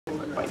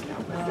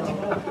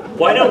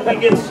Why don't we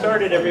get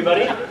started,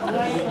 everybody?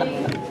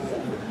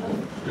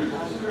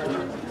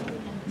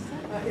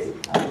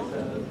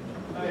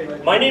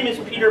 My name is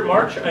Peter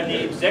March. I'm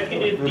the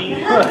executive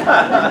dean.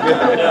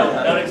 No,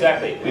 not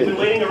exactly. We've been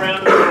waiting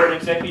around for an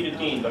executive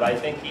dean, but I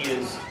think he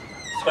is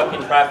stuck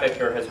in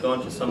traffic or has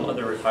gone to some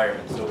other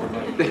retirement, so we're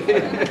going to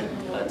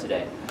do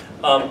today.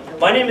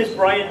 My name is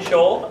Brian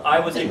Scholl.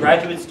 I was a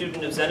graduate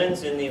student of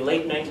Zenon's in the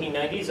late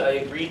 1990s. I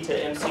agreed to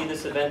MC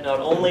this event not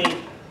only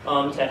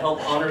to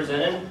help honor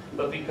Zenon,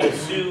 but because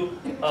Sue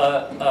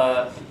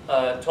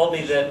told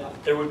me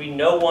that there would be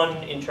no one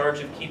in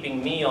charge of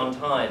keeping me on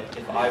time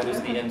if I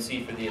was the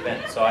MC for the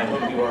event. So I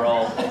hope you are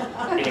all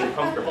getting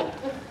comfortable.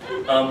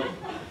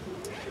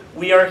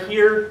 We are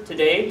here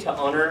today to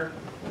honor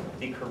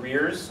the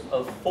careers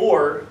of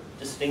 4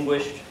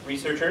 distinguished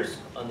researchers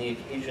on the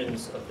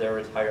occasions of their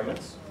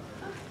retirements.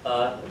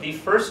 The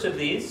first of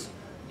these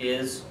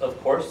is,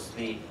 of course,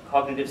 the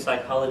cognitive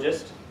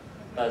psychologist,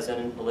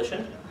 Zenon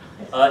Polishin.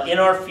 In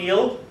our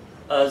field,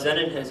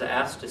 Zenon has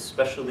asked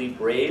especially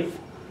brave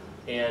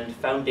and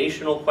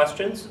foundational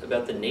questions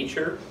about the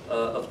nature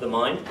of the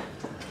mind,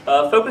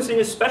 focusing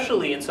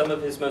especially in some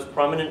of his most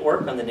prominent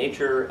work on the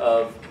nature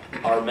of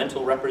our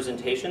mental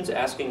representations,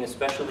 asking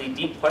especially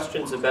deep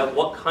questions about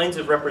what kinds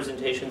of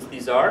representations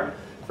these are,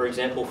 for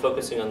example,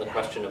 focusing on the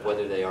question of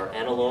whether they are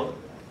analog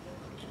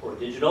or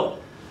digital.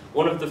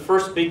 One of the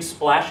first big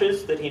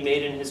splashes that he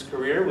made in his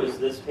career was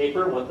this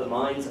paper, What the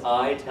Mind's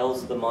Eye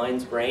Tells the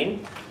Mind's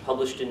Brain,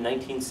 published in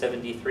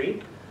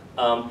 1973.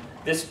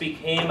 This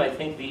became, I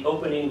think, the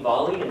opening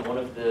volley in one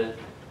of the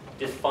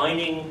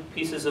defining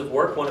pieces of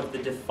work, one of the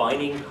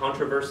defining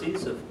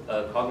controversies of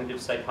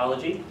cognitive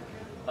psychology,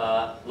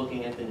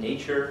 looking at the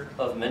nature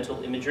of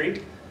mental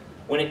imagery.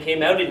 When it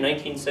came out in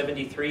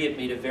 1973, it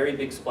made a very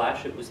big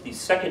splash. It was the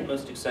second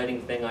most exciting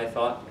thing I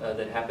thought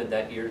that happened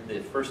that year, the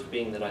first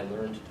being that I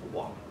learned to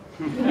walk.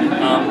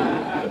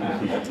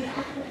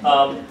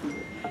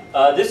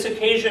 This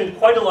occasioned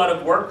quite a lot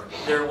of work.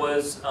 There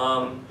was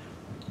a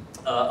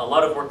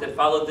lot of work that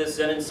followed this.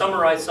 Zenon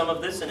summarized some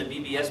of this in a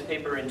BBS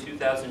paper in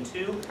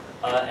 2002,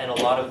 and a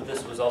lot of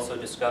this was also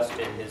discussed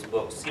in his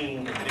book,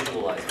 Seeing and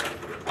Visualizing.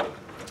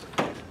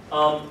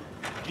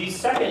 The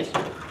second...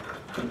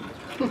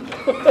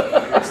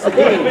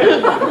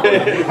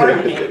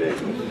 Pardon me.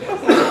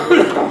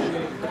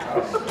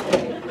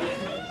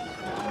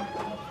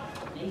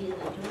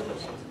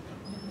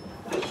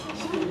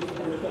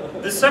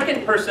 The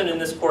second person in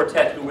this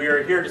quartet who we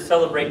are here to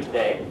celebrate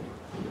today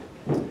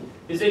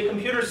is a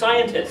computer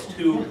scientist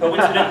who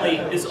coincidentally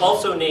is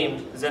also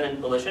named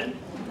Zenon Polishin.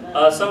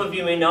 Some of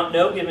you may not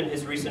know, given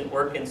his recent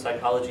work in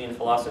psychology and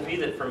philosophy,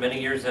 that for many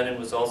years Zenon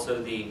was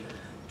also the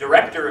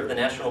director of the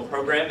National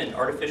Program in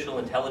Artificial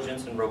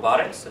Intelligence and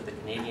Robotics at the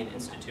Canadian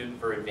Institute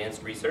for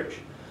Advanced Research.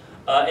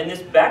 And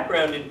this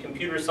background in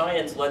computer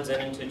science led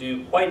Zenon to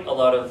do quite a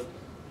lot of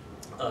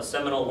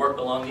seminal work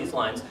along these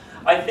lines.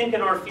 I think in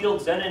our field,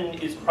 Zenon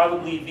is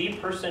probably the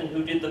person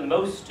who did the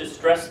most to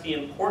stress the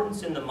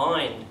importance in the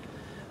mind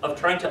of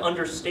trying to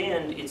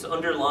understand its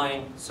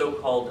underlying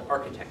so-called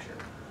architecture.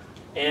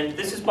 And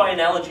this is by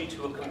analogy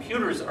to a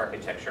computer's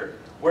architecture,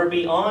 where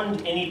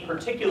beyond any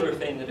particular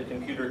thing that a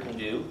computer can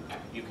do,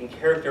 you can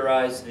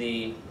characterize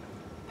the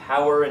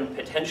power and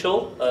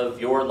potential of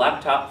your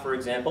laptop, for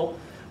example,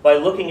 by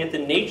looking at the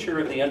nature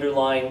of the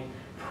underlying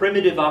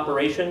primitive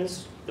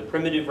operations, the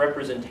primitive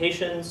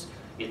representations,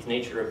 its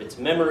nature of its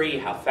memory,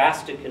 how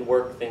fast it can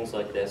work, things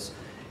like this.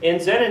 And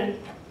Zenon,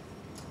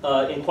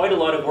 in quite a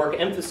lot of work,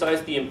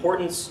 emphasized the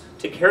importance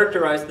to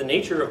characterize the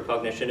nature of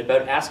cognition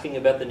about asking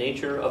about the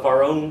nature of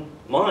our own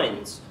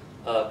minds,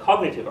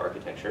 cognitive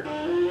architecture.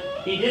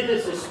 He did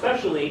this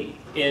especially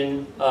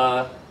in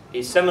a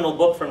seminal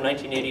book from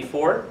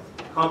 1984,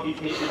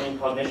 Computation and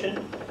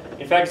Cognition.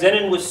 In fact,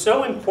 Zenon was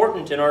so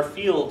important in our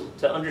field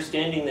to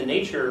understanding the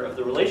nature of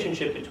the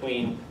relationship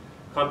between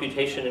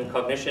computation and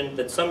cognition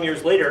that some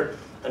years later,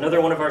 another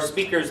one of our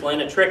speakers,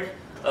 Lana Trick,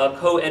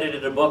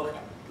 co-edited a book,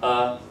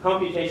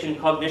 Computation,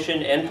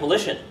 Cognition, and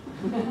Polishin,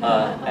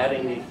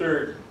 adding the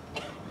third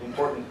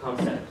important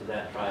concept to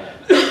that triad.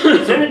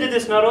 Zenon did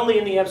this not only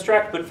in the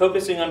abstract, but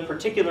focusing on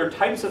particular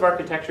types of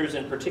architectures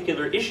and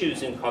particular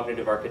issues in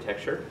cognitive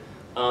architecture.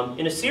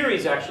 In a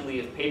series, actually,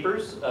 of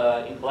papers,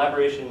 in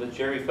collaboration with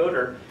Jerry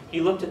Fodor,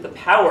 he looked at the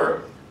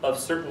power of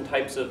certain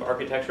types of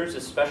architectures,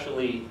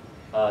 especially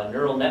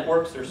neural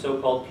networks, or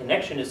so-called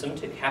connectionism,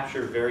 to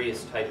capture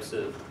various types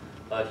of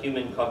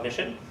human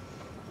cognition.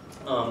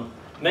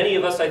 Many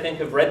of us, I think,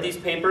 have read these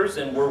papers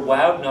and were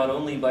wowed not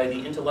only by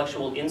the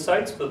intellectual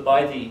insights, but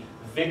by the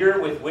vigor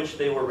with which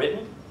they were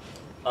written.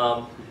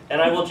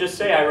 And I will just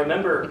say, I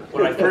remember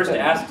when I first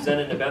asked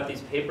Zenon about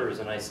these papers,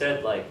 and I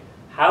said, like,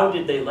 how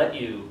did they let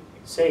you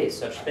say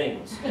such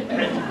things in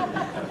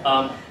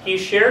print? He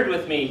shared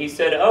with me, he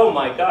said, oh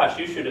my gosh,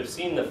 you should have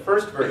seen the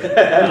first version,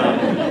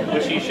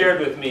 which he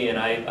shared with me, and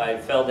I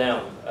fell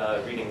down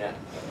reading that.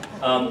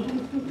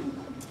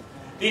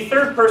 The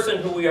third person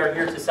who we are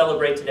here to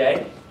celebrate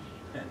today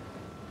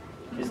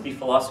is the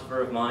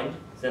philosopher of mind,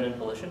 Zenon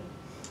Polishin.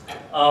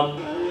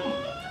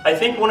 I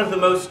think one of the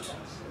most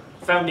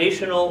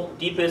foundational,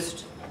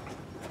 deepest,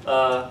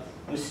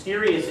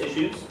 mysterious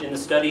issues in the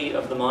study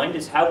of the mind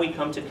is how we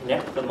come to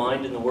connect the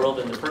mind and the world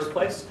in the first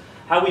place,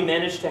 how we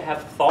manage to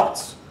have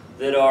thoughts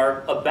that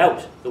are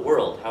about the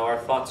world, how our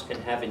thoughts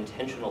can have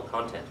intentional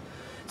content.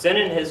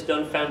 Zenon has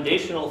done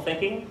foundational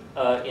thinking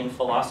in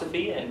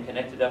philosophy and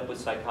connected up with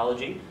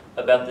psychology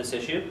about this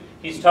issue.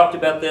 He's talked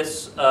about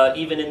this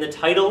even in the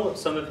title of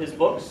some of his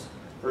books.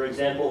 For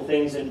example,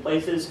 Things and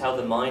Places, How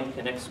the Mind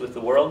Connects with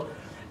the World.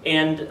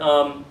 And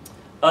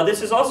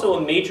this is also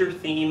a major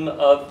theme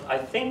of, I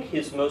think,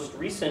 his most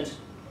recent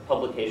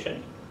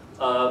publication,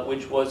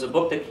 which was a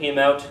book that came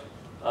out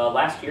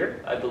last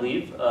year, I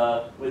believe,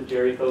 with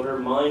Jerry Fodor,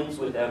 Minds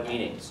Without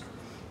Meanings.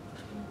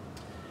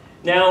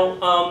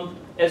 Now,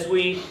 as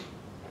we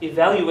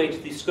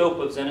evaluate the scope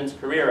of Zenon's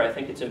career, I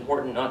think it's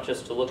important not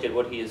just to look at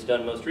what he has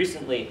done most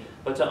recently,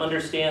 but to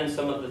understand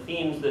some of the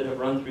themes that have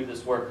run through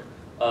this work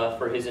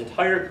for his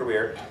entire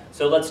career.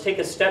 So let's take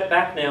a step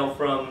back now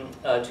from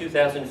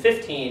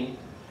 2015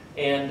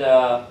 and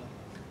go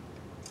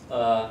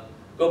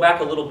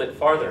back a little bit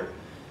farther.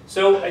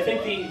 So I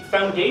think the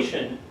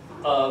foundation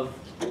of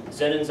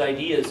Zenon's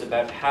ideas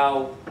about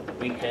how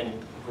we can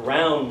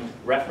ground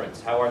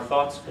reference, how our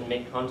thoughts can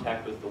make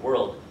contact with the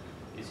world,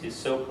 is his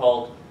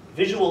so-called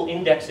visual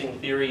indexing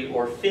theory,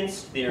 or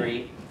FINST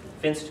theory,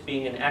 FINST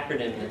being an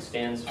acronym that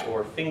stands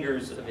for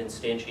Fingers of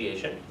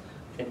Instantiation.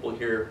 I think we'll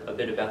hear a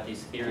bit about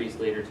these theories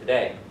later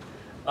today.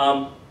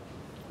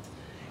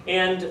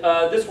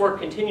 This work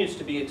continues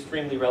to be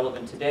extremely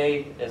relevant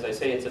today. As I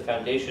say, it's a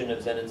foundation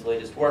of Zenon's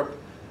latest work.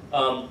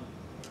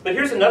 But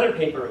here's another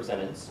paper of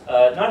Zenon's,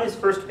 not his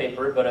first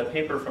paper, but a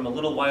paper from a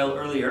little while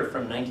earlier,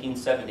 from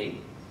 1970.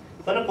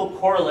 Clinical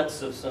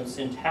Correlates of Some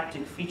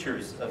Syntactic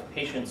Features of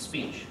Patient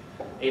Speech,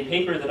 a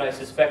paper that I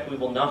suspect we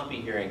will not be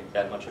hearing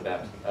that much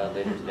about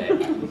later today.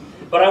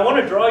 But I want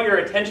to draw your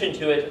attention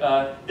to it,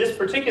 this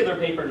particular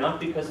paper, not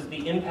because of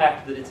the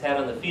impact that it's had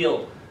on the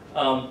field,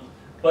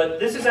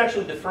 but this is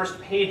actually the first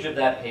page of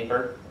that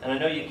paper, and I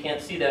know you can't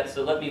see that,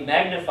 so let me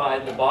magnify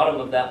the bottom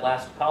of that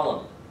last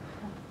column.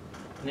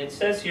 And it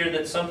says here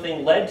that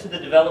something led to the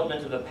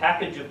development of a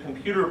package of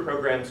computer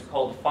programs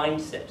called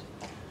FindSit.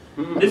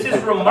 This is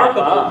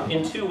remarkable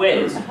in two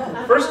ways.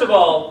 First of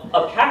all,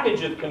 a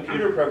package of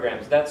computer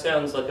programs. That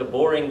sounds like a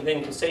boring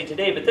thing to say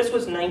today, but this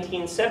was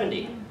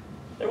 1970.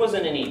 There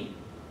wasn't any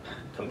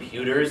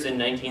computers in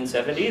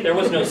 1970. There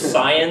was no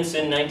science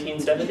in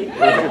 1970.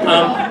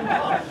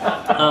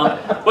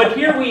 But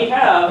here we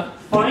have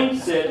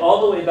FindSit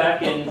all the way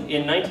back in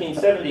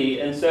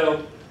 1970, and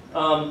so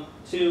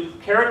to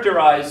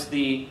characterize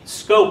the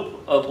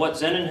scope of what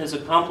Zenon has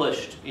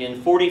accomplished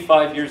in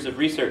 45 years of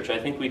research, I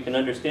think we can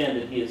understand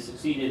that he has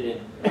succeeded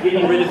in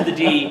getting rid of the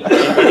D and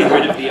getting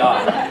rid of the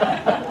I.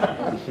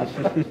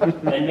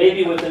 And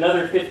maybe with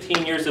another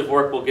 15 years of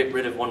work, we'll get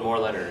rid of one more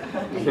letter.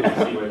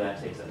 See where that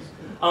takes us.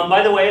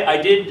 By the way,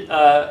 I did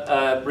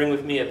bring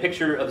with me a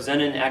picture of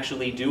Zenon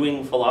actually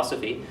doing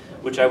philosophy,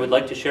 which I would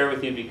like to share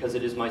with you because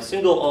it is my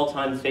single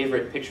all-time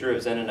favorite picture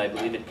of Zenon. I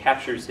believe it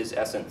captures his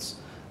essence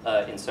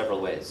in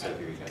several ways. So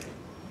here you go.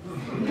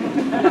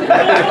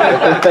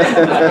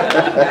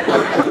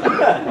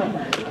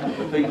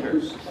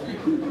 Thinkers.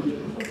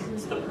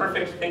 It's the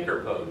perfect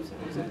thinker pose.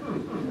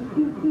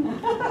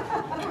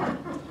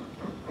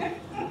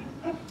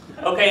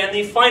 Okay, and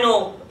the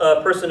final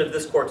person of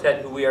this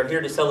quartet who we are here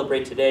to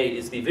celebrate today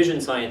is the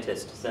vision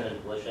scientist, Zenon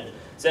Ilishin.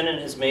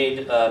 Zenon has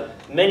made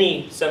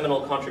many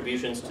seminal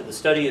contributions to the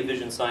study of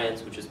vision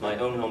science, which is my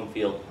own home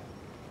field.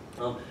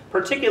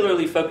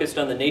 Particularly focused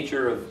on the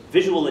nature of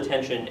visual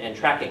attention and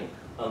tracking,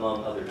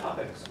 among other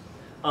topics.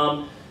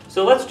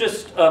 So let's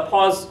just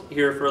pause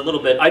here for a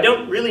little bit. I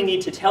don't really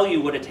need to tell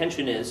you what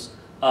attention is,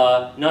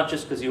 not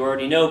just because you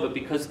already know, but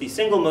because the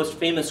single most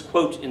famous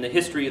quote in the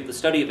history of the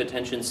study of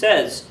attention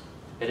says,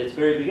 at its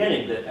very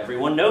beginning, that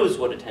everyone knows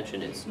what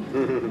attention is.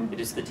 It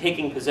is the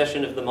taking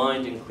possession of the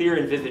mind in clear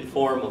and vivid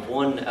form of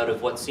one out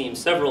of what seems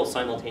several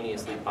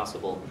simultaneously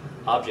possible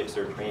objects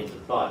or trains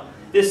of thought.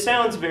 This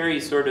sounds very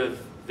sort of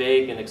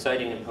vague and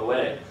exciting and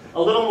poetic.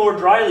 A little more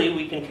dryly,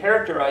 we can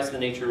characterize the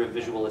nature of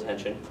visual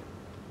attention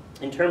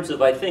in terms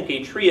of, I think,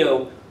 a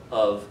trio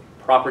of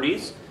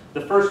properties.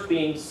 The first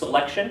being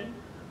selection.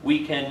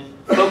 We can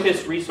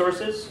focus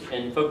resources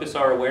and focus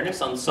our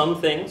awareness on some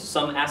things,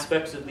 some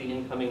aspects of the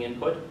incoming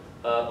input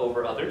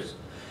over others.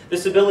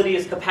 This ability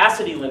is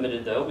capacity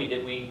limited, though.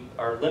 We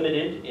are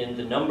limited in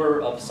the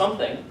number of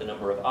something, the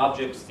number of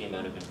objects, the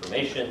amount of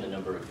information, the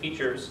number of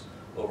features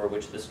over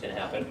which this can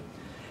happen.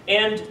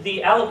 And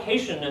the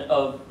allocation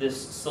of this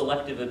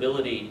selective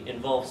ability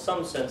involves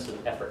some sense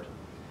of effort.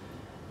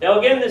 Now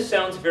again, this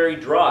sounds very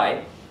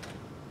dry,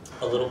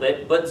 a little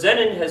bit, but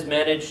Zenon has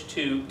managed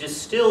to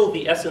distill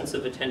the essence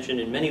of attention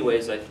in many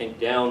ways, I think,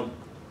 down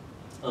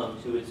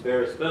to its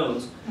barest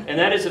bones, and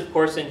that is, of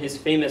course, in his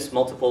famous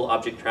multiple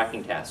object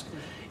tracking task.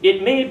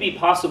 It may be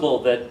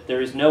possible that there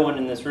is no one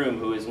in this room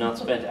who has not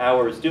spent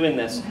hours doing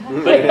this,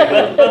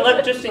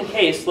 but just in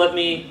case, let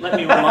me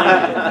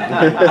remind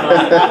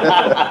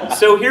you.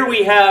 So here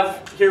we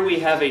have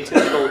a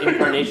typical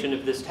incarnation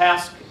of this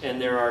task,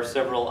 and there are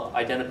several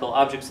identical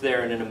objects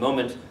there, and in a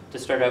moment, to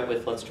start out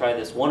with, let's try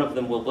this. One of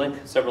them will blink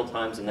several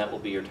times, and that will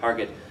be your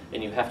target,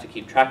 and you have to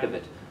keep track of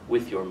it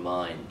with your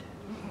mind.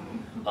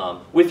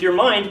 With your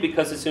mind,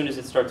 because as soon as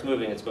it starts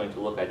moving, it's going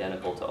to look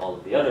identical to all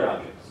of the other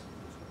objects.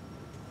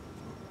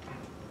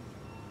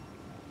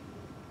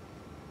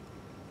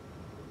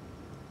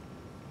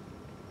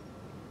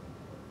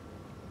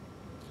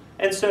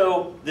 And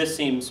so this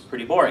seems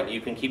pretty boring.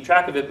 You can keep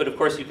track of it, but of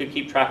course you could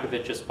keep track of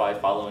it just by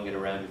following it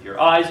around with your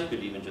eyes. You could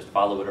even just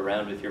follow it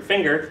around with your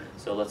finger.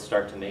 So let's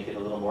start to make it a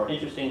little more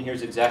interesting.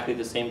 Here's exactly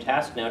the same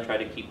task. Now try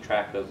to keep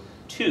track of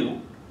 2.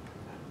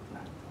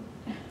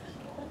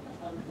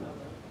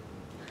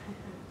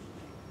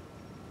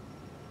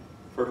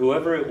 For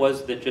whoever it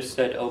was that just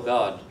said, oh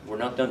God, we're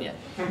not done yet.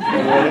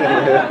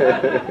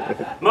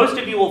 Most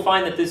of you will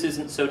find that this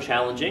isn't so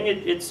challenging.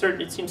 It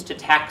seems to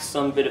tax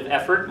some bit of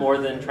effort more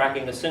than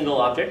tracking a single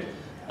object.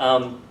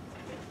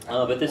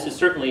 But this is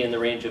certainly in the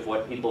range of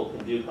what people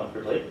can do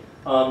comfortably.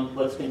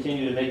 Let's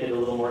continue to make it a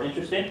little more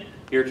interesting.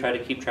 Here, try to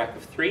keep track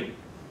of 3.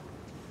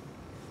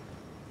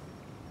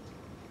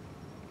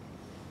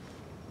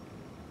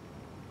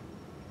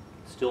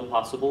 Still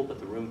possible, but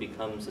the room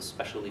becomes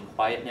especially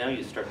quiet now.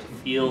 You start to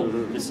feel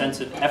the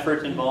sense of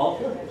effort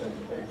involved.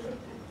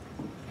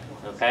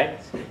 Okay?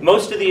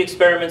 Most of the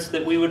experiments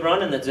that we would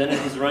run and that Zenon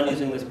has run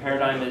using this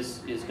paradigm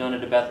is done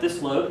at about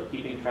this load,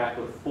 keeping track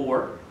of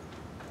 4.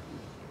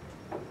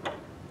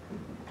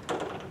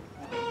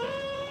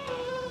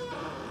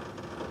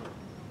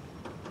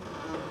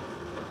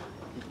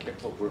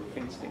 Careful, we're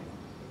fencing.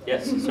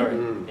 Yes, sorry.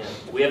 Yeah.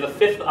 We have a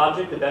 5th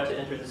object about to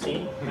enter the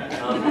scene.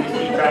 Please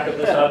keep track of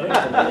this object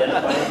and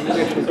identify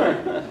it. Sorry.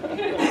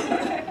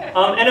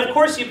 And of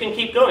course, you can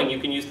keep going. You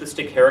can use this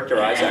to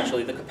characterize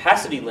actually the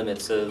capacity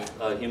limits of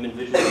human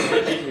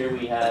visualization. Here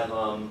we have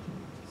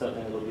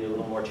something that will be a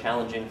little more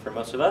challenging for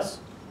most of us.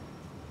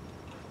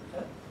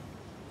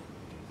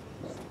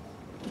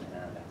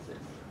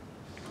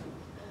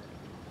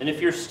 And if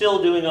you're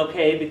still doing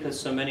okay, because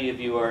so many of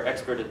you are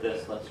expert at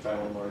this, let's try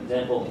one more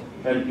example.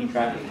 Try to keep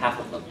track of half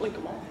of them. Blink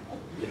them all.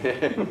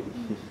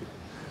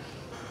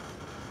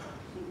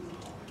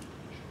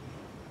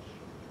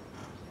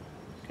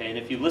 Okay, and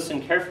if you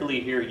listen carefully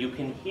here, you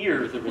can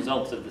hear the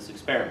results of this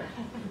experiment.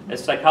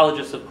 As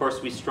psychologists, of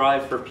course, we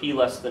strive for p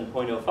less than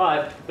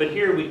 0.05, but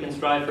here we can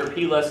strive for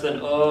p less than,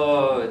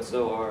 oh, it's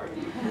so hard.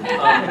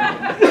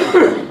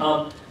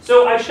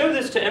 So I show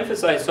this to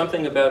emphasize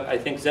something about, I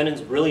think,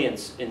 Zenon's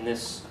brilliance in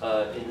this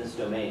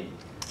domain.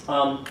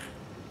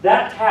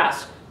 That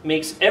task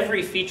makes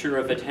every feature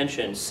of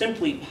attention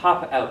simply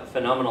pop out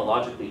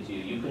phenomenologically to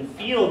you. You can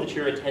feel that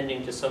you're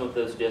attending to some of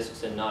those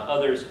disks and not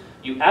others.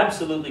 You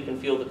absolutely can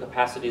feel the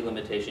capacity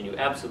limitation. You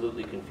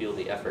absolutely can feel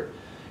the effort.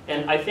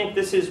 And I think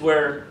this is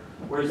where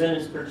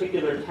Zenon's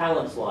particular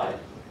talents lie.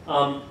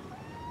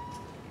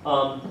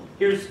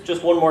 Here's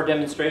just one more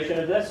demonstration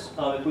of this.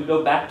 If we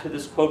go back to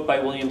this quote by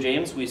William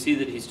James, we see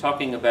that he's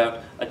talking about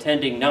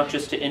attending not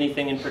just to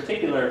anything in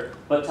particular,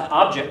 but to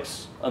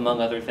objects, among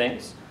other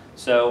things.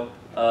 So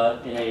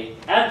in an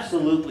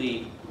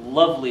absolutely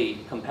lovely,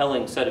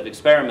 compelling set of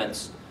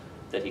experiments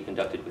that he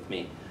conducted with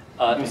me,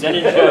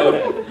 Zenon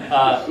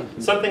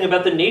showed something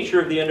about the nature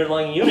of the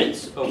underlying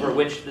units over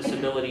which this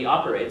ability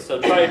operates.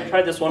 So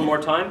try this one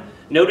more time.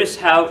 Notice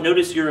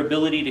your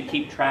ability to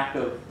keep track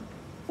of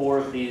 4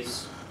 of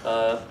these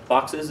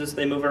boxes as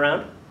they move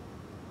around.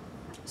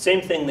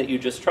 Same thing that you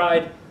just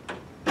tried.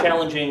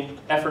 Challenging,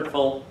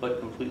 effortful, but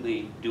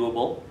completely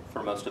doable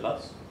for most of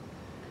us.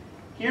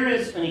 Here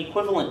is an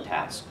equivalent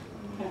task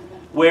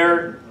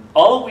where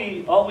all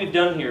we've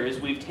done here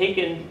is we've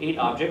taken 8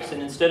 objects,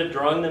 and instead of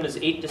drawing them as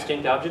 8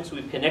 distinct objects,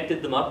 we've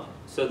connected them up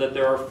so that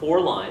there are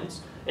 4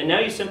 lines. And now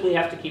you simply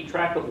have to keep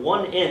track of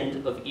one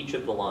end of each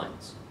of the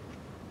lines.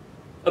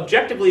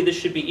 Objectively, this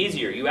should be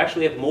easier. You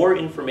actually have more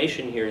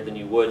information here than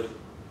you would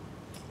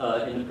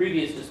in the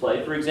previous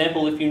display. For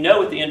example, if you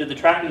know at the end of the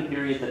tracking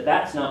period that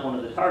that's not one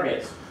of the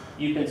targets,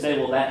 you can say,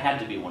 well, that had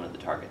to be one of the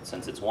targets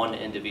since it's one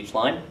end of each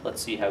line.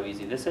 Let's see how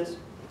easy this is.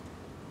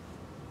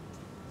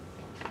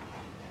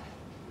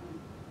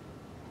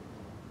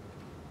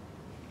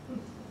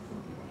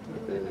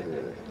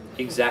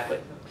 Exactly.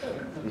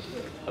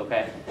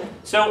 Okay.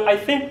 So I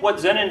think what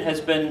Zenon has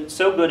been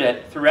so good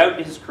at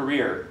throughout his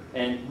career,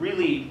 and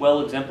really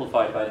well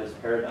exemplified by this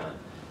paradigm,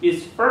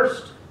 is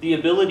first the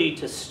ability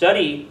to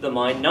study the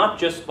mind, not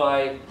just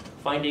by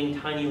finding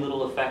tiny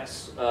little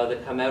effects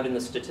that come out in the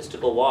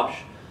statistical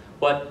wash,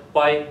 but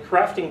by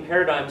crafting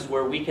paradigms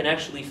where we can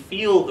actually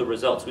feel the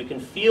results. We can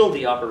feel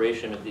the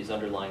operation of these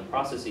underlying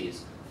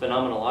processes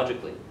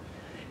phenomenologically.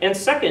 And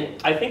second,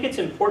 I think it's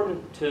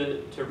important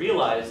to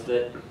realize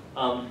that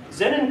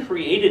Zenon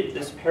created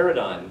this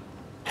paradigm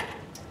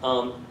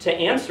to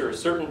answer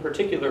certain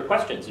particular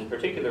questions, in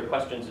particular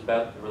questions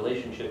about the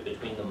relationship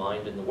between the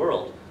mind and the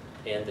world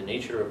and the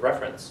nature of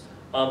reference.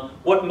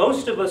 What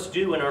most of us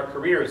do in our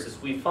careers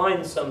is we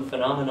find some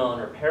phenomenon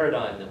or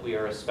paradigm that we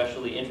are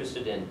especially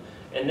interested in,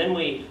 and then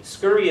we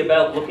scurry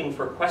about looking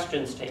for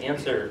questions to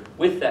answer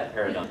with that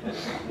paradigm.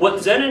 What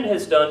Zenon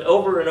has done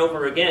over and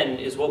over again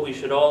is what we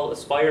should all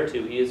aspire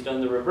to. He has done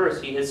the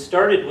reverse. He has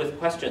started with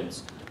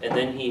questions, and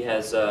then he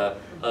has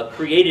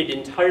created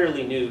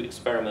entirely new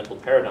experimental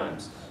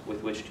paradigms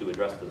with which to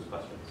address those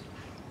questions.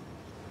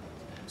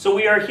 So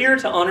we are here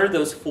to honor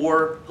those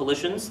 4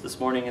 Politians this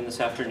morning and this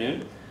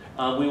afternoon.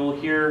 We will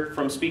hear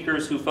from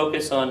speakers who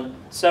focus on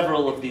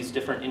several of these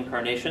different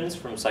incarnations,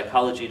 from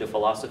psychology to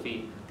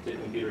philosophy to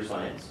computer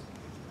science.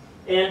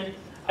 And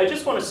I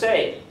just want to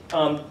say,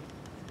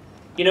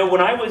 you know,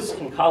 when I was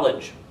in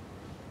college,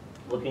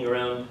 looking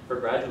around for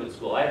graduate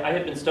school, I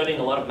had been studying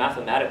a lot of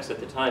mathematics at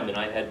the time, and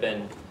I had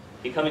been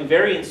becoming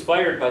very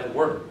inspired by the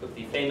work of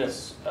the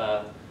famous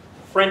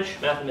French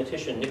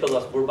mathematician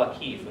Nicolas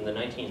Bourbaki from the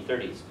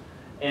 1930s.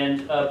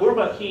 And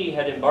Bourbaki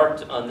had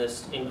embarked on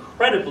this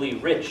incredibly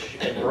rich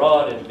and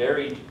broad and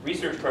varied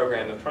research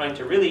program of trying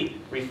to really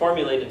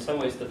reformulate, in some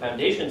ways, the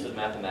foundations of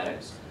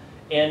mathematics.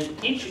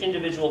 And each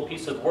individual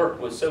piece of work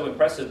was so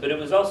impressive, but it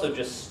was also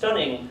just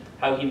stunning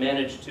how he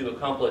managed to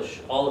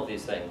accomplish all of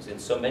these things in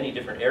so many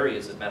different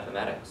areas of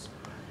mathematics.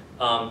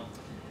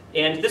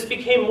 And this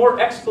became more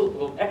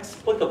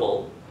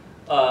explicable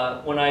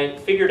when I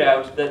figured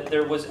out that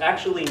there was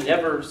actually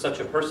never such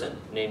a person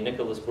named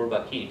Nicolas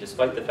Bourbaki,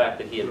 despite the fact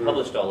that he had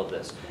published all of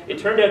this. It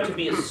turned out to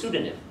be a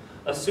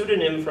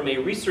pseudonym from a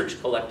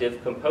research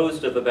collective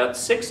composed of about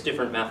 6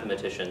 different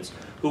mathematicians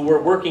who were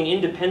working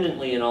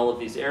independently in all of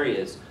these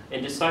areas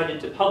and decided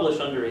to publish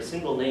under a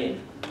single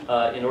name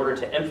in order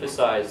to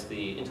emphasize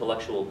the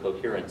intellectual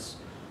coherence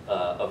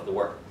of the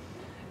work.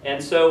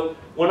 And so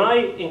when I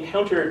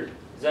encountered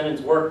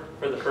Zenon's work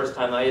for the first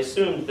time, I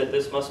assumed that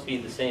this must be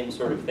the same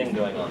sort of thing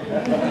going on.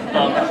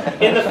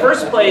 In the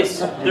first place,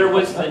 there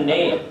was the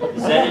name,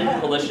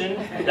 Zenon Politian,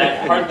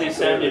 that hardly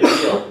sounded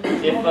real.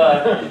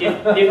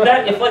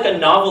 If like a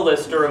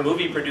novelist or a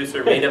movie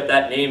producer made up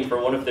that name for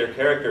one of their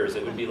characters,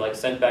 it would be like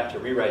sent back to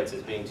rewrites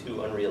as being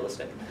too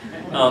unrealistic.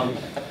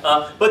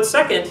 But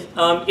second,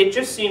 it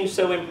just seemed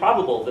so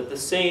improbable that the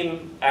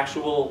same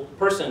actual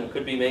person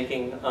could be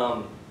making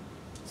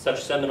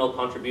such seminal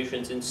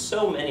contributions in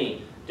so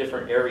many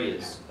different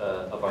areas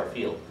of our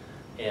field.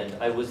 And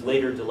I was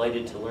later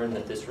delighted to learn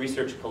that this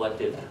research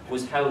collective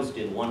was housed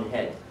in one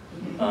head,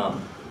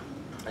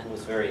 and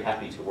was very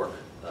happy to work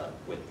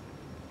with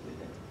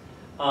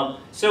him.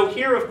 So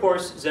here, of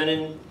course,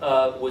 Zenon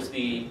was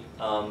the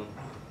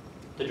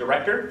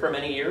director for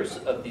many years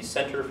of the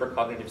Center for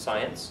Cognitive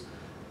Science.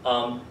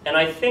 And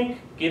I think,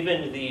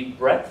 given the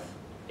breadth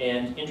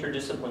and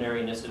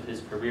interdisciplinariness of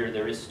his career,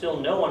 there is still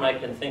no one I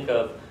can think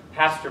of,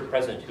 past or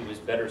present, who is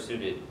better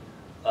suited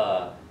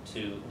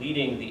to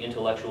leading the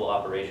intellectual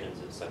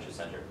operations of such a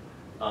center.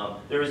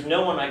 There is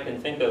no one I can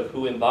think of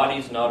who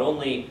embodies not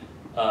only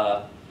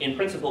in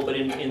principle, but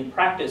in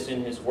practice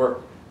in his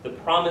work, the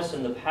promise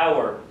and the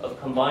power of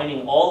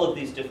combining all of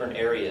these different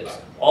areas,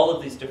 all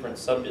of these different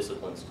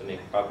subdisciplines to make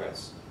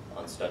progress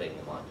on studying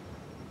the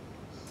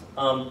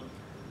mind.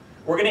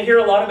 We're going to hear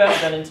a lot about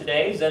Zenon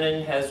today.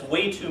 Zenon has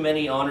way too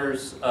many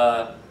honors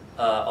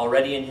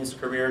already in his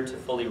career to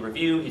fully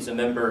review. He's a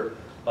member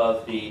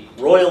of the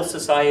Royal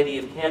Society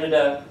of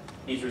Canada.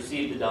 He's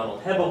received the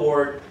Donald Hebb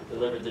Award,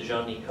 delivered the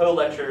Jean Nicot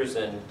Lectures,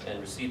 and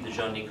received the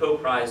Jean Nicot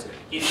Prize.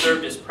 He's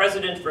served as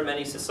president for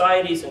many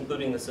societies,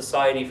 including the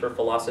Society for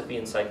Philosophy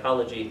and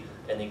Psychology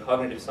and the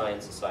Cognitive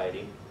Science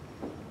Society.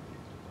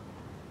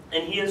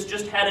 And he has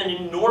just had an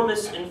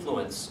enormous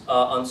influence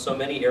on so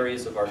many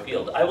areas of our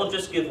field. I will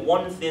just give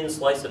one thin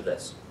slice of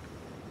this.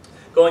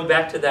 Going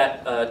back to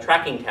that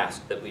tracking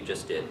task that we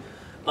just did.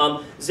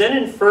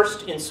 Zenon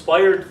first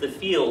inspired the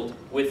field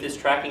with this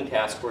tracking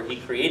task, where he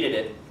created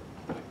it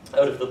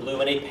out of the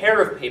blue in a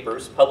pair of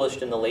papers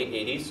published in the late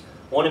 80s,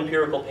 one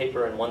empirical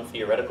paper and one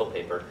theoretical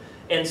paper.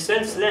 And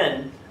since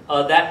then,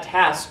 that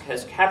task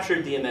has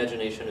captured the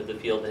imagination of the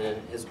field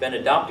and has been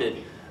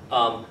adopted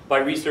by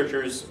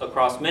researchers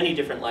across many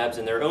different labs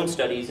in their own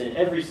studies, and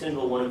every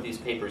single one of these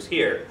papers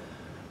here,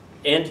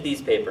 and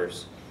these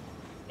papers,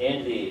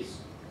 and these,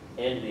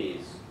 and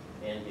these,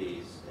 and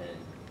these, and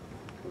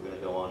we're going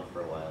to go on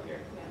for a while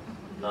here.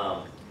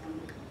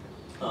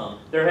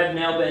 There have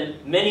now been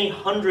many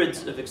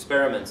hundreds of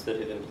experiments that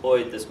have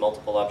employed this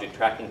multiple object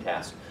tracking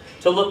task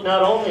to look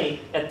not only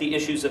at the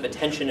issues of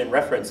attention and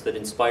reference that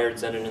inspired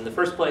Zenon in the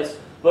first place,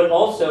 but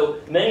also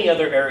many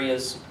other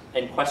areas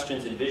and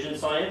questions in vision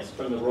science,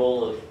 from the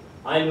role of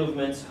eye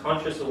movements,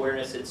 conscious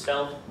awareness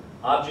itself,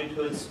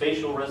 objecthood,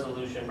 spatial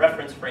resolution,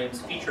 reference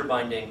frames, feature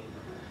binding.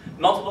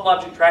 Multiple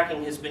object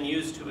tracking has been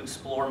used to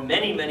explore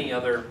many, many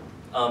other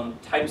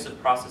types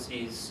of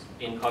processes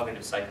in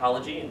cognitive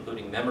psychology,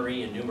 including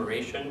memory,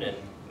 enumeration, and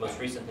most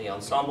recently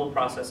ensemble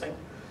processing.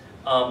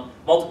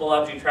 Multiple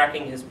object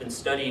tracking has been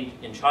studied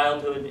in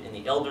childhood, in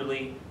the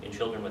elderly, in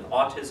children with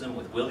autism,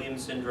 with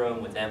Williams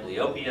syndrome, with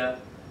amblyopia.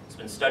 It's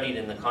been studied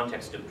in the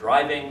context of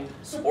driving,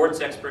 sports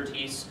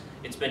expertise.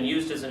 It's been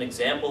used as an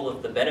example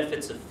of the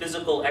benefits of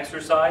physical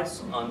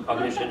exercise on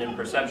cognition and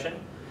perception.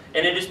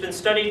 And it has been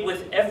studied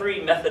with every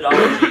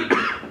methodology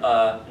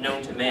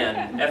known to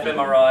man: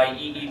 fMRI,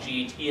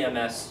 EEG,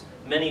 TMS,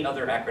 many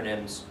other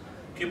acronyms,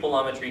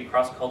 pupillometry,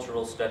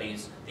 cross-cultural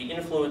studies, the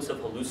influence of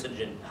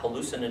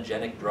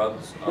hallucinogenic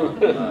drugs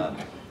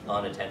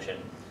on attention.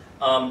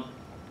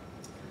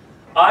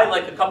 I,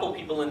 like a couple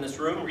people in this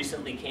room,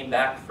 recently came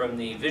back from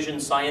the Vision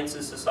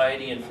Sciences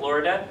Society in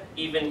Florida.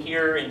 Even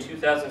here in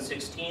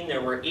 2016,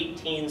 there were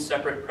 18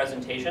 separate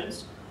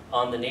presentations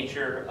on the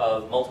nature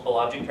of multiple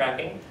object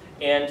tracking.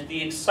 And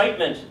the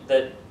excitement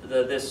that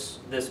this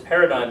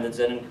paradigm that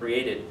Zenon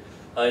created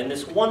in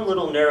this one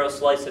little narrow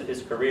slice of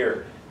his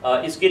career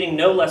is getting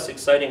no less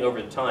exciting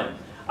over time.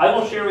 I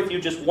will share with you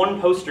just one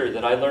poster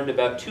that I learned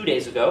about 2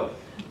 days ago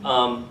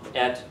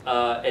at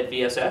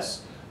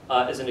VSS.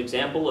 As an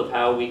example of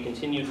how we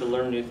continue to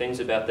learn new things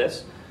about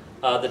this.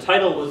 The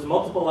title was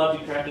Multiple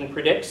Object Tracking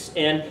Predicts,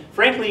 and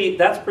frankly,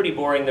 that's pretty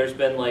boring. There's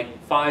been like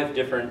 5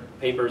 different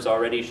papers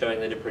already showing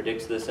that it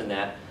predicts this and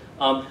that.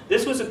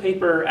 This was a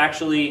paper,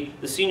 actually,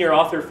 the senior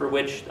author for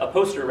which, a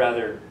poster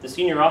rather, the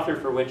senior author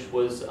for which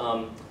was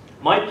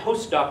my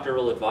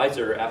postdoctoral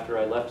advisor after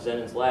I left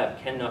Zenon's lab,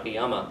 Ken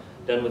Nakayama,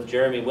 done with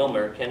Jeremy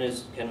Wilmer. Ken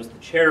was the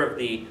chair of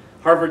the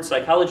Harvard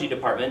Psychology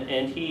Department,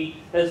 and he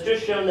has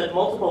just shown that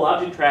multiple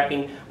object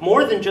tracking,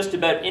 more than just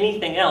about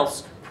anything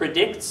else,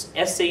 predicts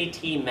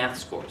SAT math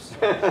scores.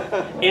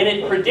 And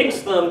it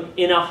predicts them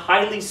in a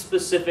highly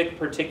specific,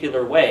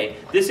 particular way.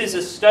 This is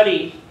a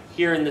study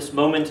here in this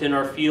moment in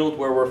our field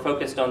where we're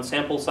focused on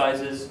sample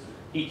sizes.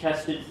 He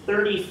tested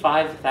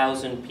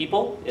 35,000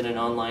 people in an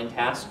online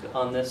task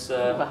on this.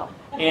 Wow.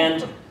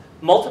 And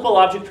multiple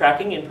object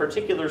tracking, in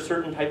particular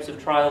certain types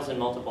of trials in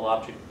multiple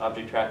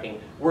object tracking,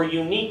 were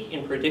unique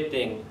in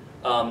predicting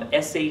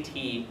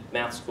SAT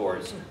math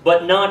scores,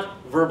 but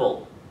not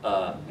verbal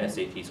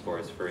SAT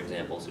scores, for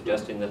example,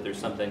 suggesting that there's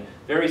something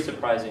very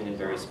surprising and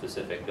very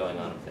specific going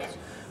on with this.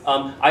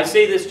 I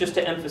say this just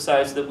to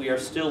emphasize that we are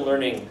still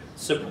learning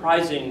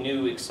surprising,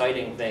 new,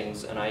 exciting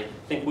things, and I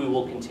think we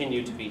will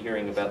continue to be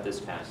hearing about this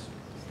task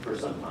for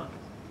some time.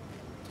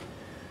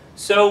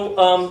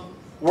 So,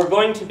 we're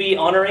going to be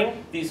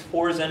honoring these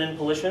 4 Zenon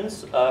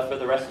Policians for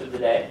the rest of the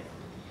day.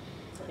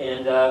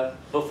 And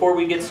before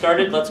we get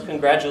started, let's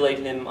congratulate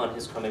him on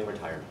his coming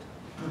retirement.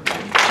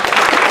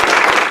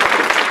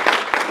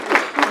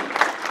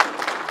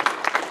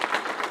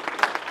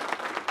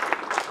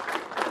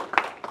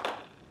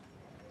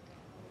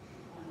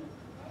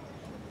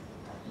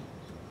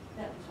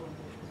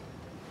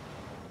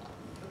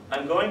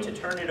 I'm going to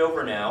turn it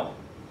over now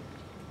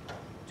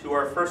to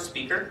our first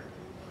speaker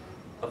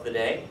of the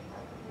day,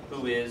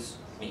 who is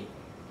me.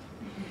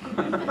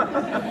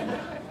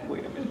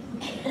 Wait a minute.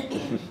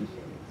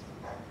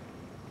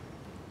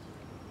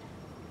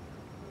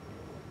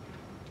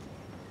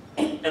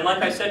 And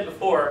like I said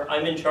before,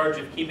 I'm in charge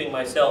of keeping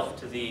myself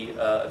to the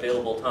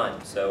available time,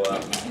 so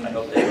I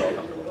hope that you're all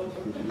comfortable.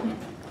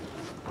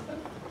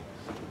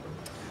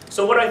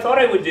 So what I thought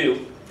I would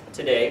do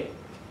today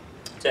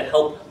to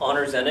help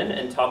honor Zenon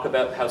and talk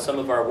about how some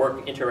of our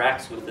work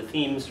interacts with the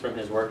themes from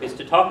his work is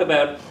to talk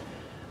about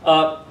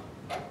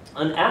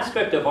an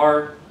aspect of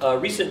our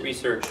recent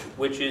research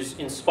which is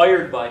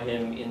inspired by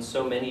him in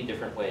so many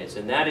different ways,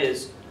 and that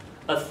is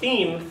a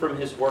theme from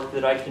his work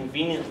that I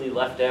conveniently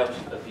left out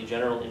of the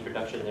general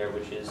introduction there,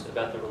 which is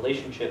about the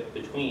relationship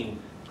between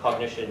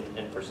cognition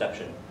and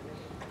perception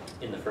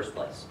in the first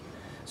place.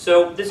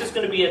 So this is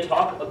going to be a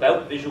talk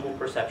about visual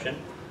perception.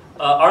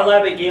 Our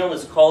lab at Yale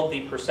is called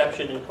the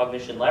Perception and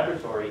Cognition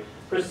Laboratory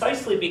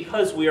precisely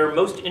because we are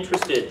most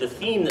interested, the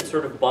theme that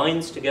sort of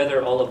binds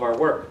together all of our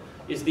work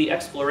is the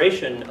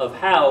exploration of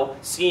how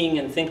seeing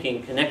and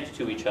thinking connect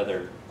to each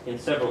other in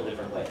several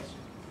different ways.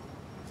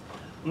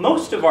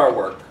 Most of our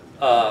work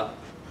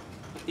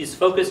is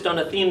focused on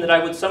a theme that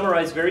I would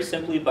summarize very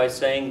simply by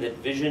saying that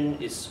vision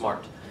is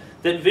smart.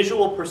 That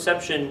visual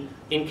perception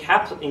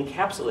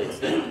encapsulates,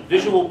 that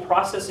visual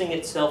processing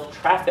itself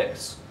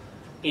traffics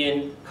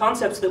in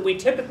concepts that we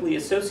typically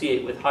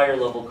associate with higher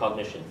level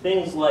cognition.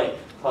 Things like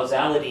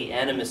causality,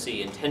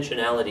 animacy,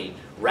 intentionality,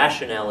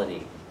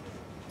 rationality,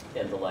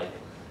 and the like.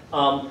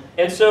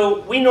 And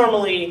so we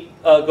normally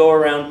go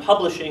around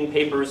publishing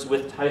papers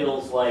with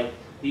titles like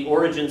The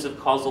Origins of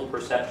Causal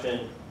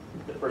Perception,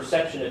 The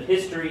Perception of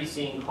History,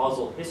 Seeing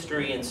Causal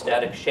History in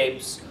Static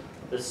Shapes,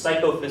 The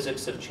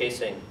Psychophysics of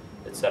Chasing,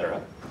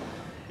 etc.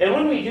 And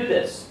when we do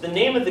this, the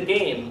name of the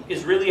game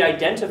is really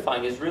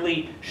identifying, is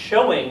really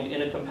showing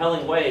in a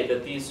compelling way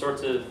that these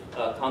sorts of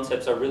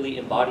concepts are really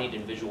embodied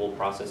in visual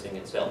processing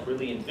itself,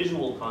 really in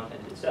visual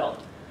content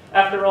itself.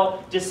 After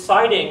all,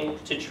 deciding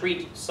to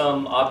treat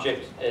some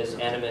object as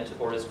animate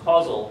or as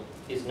causal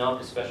is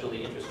not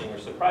especially interesting or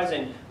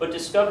surprising, but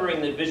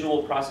discovering that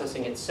visual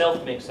processing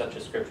itself makes such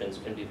ascriptions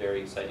can be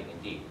very exciting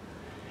indeed.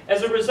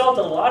 As a result,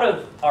 a lot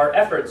of our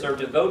efforts are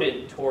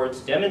devoted towards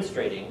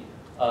demonstrating,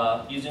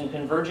 using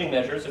converging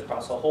measures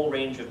across a whole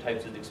range of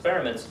types of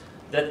experiments,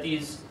 that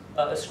these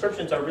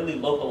ascriptions are really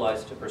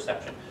localized to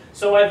perception.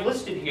 So I've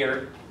listed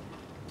here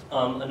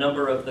a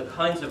number of the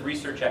kinds of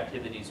research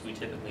activities we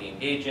typically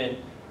engage in.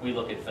 We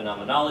look at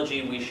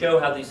phenomenology. We show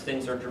how these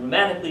things are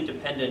dramatically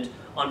dependent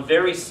on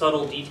very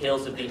subtle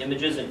details of the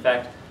images. In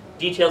fact,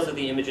 details of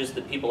the images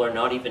that people are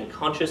not even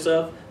conscious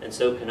of, and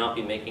so cannot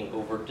be making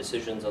overt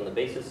decisions on the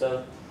basis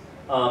of.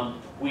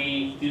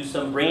 We do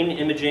some brain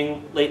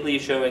imaging lately,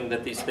 showing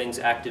that these things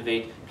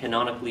activate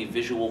canonically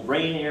visual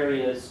brain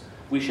areas.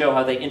 We show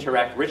how they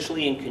interact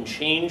richly and can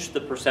change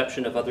the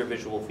perception of other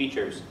visual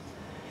features.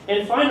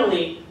 And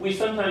finally, we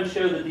sometimes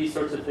show that these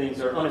sorts of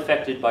things are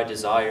unaffected by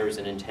desires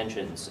and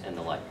intentions and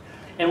the like.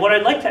 And what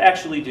I'd like to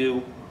actually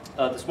do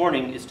this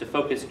morning is to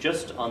focus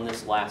just on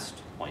this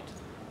last point,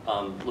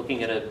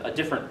 looking at a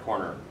different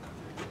corner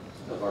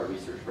of our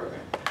research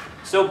program.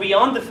 So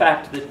beyond the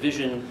fact that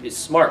vision is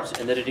smart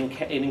and that it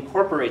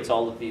incorporates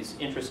all of these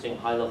interesting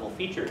high-level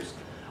features,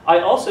 I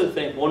also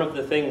think one of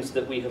the things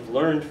that we have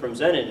learned from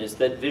Zenon is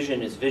that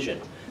vision is vision.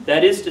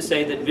 That is to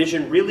say that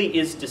vision really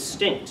is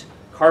distinct,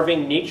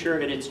 carving nature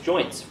at its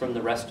joints from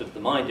the rest of the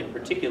mind, in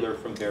particular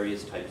from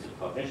various types of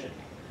cognition.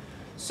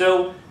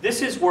 So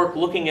this is work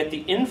looking at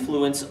the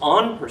influence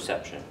on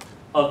perception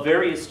of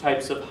various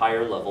types of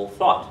higher-level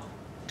thought.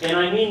 And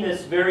I mean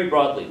this very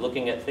broadly,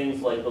 looking at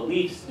things like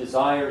beliefs,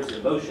 desires,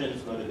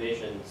 emotions,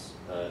 motivations,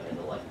 and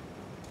the like.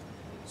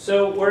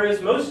 So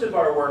whereas most of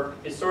our work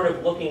is sort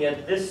of looking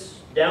at this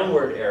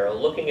downward arrow,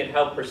 looking at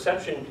how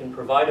perception can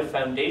provide a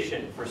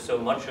foundation for so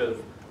much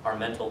of our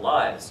mental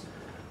lives,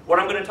 what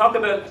I'm going to talk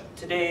about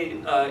today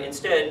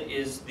instead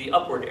is the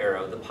upward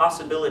arrow, the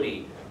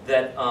possibility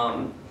that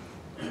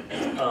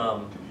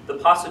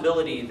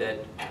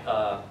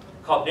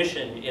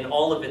cognition in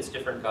all of its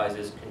different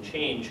guises can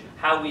change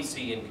how we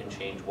see and can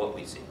change what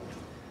we see.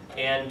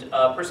 And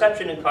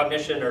perception and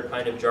cognition are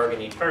kind of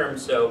jargony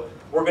terms, so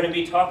we're going to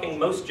be talking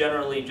most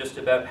generally just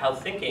about how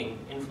thinking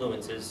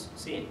influences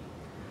seeing.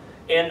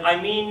 And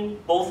I mean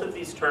both of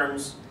these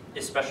terms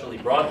especially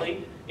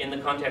broadly. In the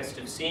context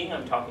of seeing,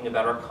 I'm talking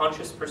about our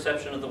conscious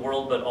perception of the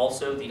world, but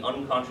also the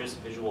unconscious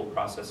visual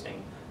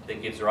processing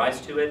that gives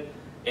rise to it.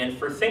 And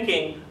for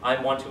thinking,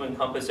 I want to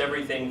encompass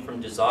everything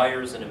from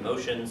desires and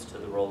emotions to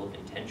the role of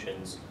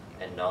intentions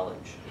and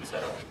knowledge,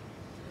 etc.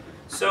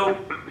 So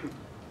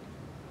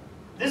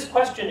this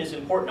question is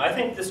important. I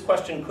think this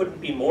question couldn't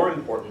be more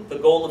important. The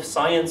goal of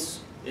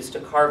science is to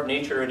carve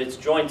nature at its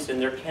joints, and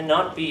there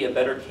cannot be a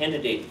better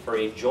candidate for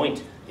a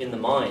joint in the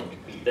mind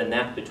than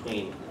that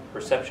between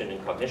perception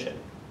and cognition.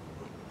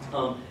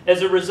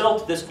 As a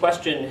result, this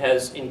question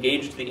has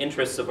engaged the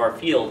interests of our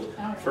field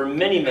for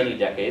many, many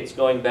decades,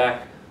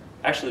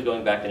 actually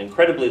going back an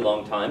incredibly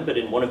long time, but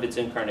in one of its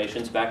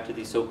incarnations back to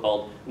the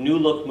so-called New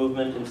Look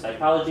movement in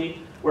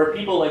psychology, where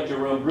people like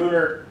Jerome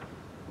Bruner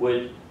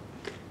would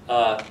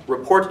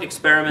report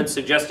experiments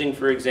suggesting,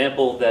 for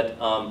example, that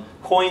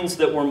coins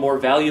that were more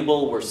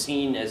valuable were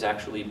seen as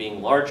actually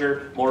being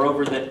larger.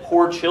 Moreover, that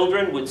poor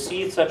children would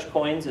see such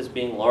coins as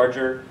being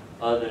larger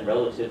than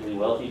relatively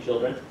wealthy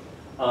children.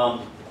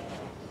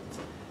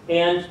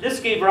 And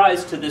this gave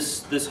rise to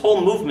this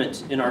whole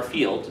movement in our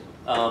field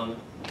around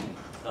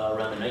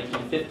the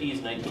 1950s,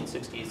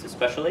 1960s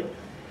especially.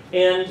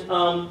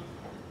 And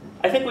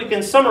I think we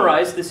can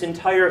summarize this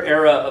entire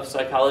era of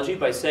psychology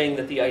by saying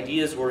that the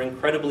ideas were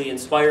incredibly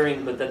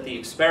inspiring, but that the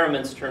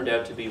experiments turned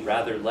out to be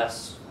rather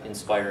less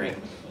inspiring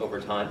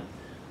over time.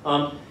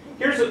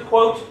 Here's a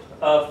quote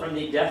from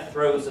the death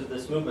throes of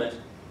this movement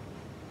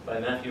by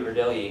Matthew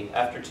Erdely.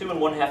 After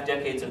 2.5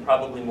 decades and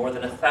probably more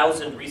than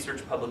 1,000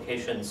 research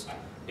publications,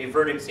 a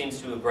verdict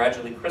seems to have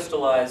gradually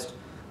crystallized.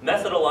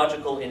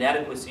 Methodological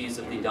inadequacies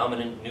of the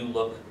dominant New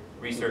Look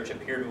research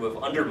appear to have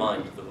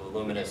undermined the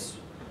voluminous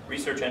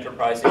research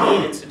enterprise.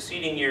 Indeed, in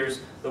succeeding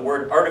years, the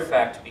word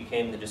artifact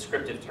became the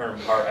descriptive term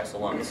par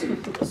excellence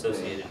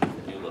associated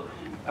with the New Look.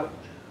 Ouch.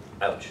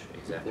 Ouch,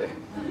 exactly.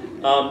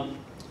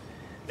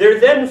 There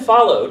then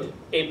followed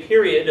a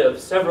period of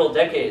several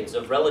decades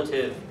of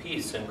relative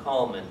peace and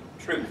calm and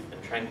truth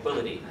and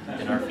tranquility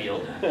in our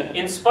field,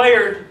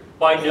 inspired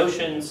by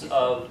notions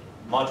of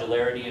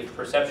modularity of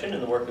perception in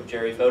the work of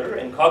Jerry Fodor,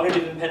 and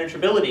cognitive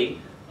impenetrability,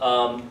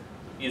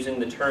 using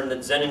the term that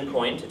Zenon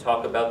coined to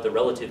talk about the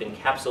relative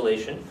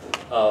encapsulation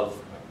of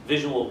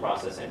visual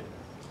processing.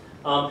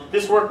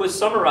 This work was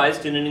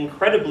summarized in an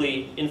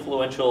incredibly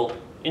influential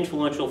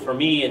for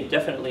me and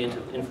definitely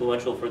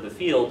influential for the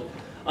field,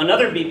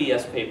 another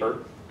BBS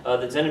paper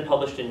that Zenon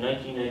published in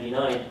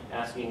 1999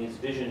 asking, is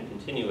vision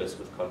continuous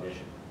with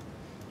cognition?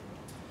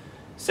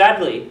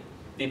 Sadly,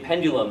 the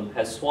pendulum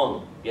has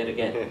swung yet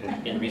again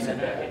in recent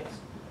decades.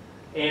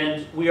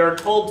 And we are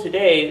told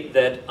today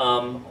that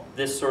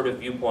this sort of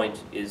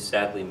viewpoint is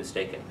sadly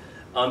mistaken.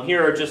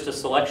 Here are just a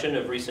selection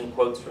of recent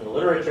quotes from the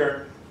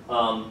literature.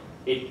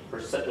 The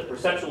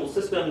perceptual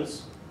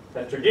systems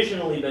have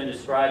traditionally been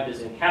described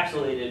as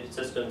encapsulated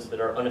systems that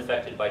are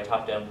unaffected by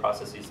top-down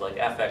processes like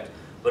affect,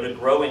 but a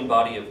growing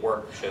body of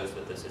work shows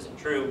that this isn't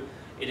true.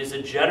 It is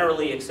a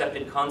generally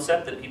accepted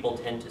concept that people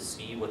tend to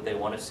see what they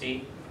want to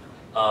see.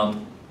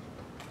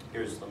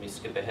 let me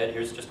skip ahead.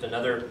 Here's just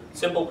another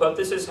simple quote.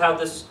 This is how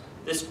this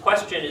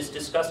question is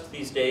discussed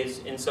these days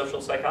in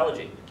social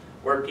psychology,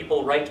 where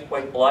people write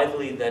quite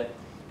blithely that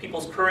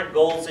people's current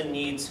goals and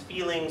needs,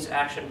 feelings,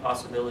 action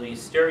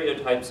possibilities,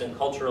 stereotypes, and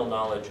cultural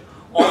knowledge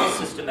all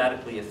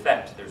systematically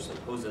affect their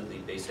supposedly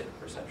basic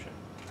perception.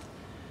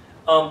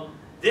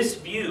 This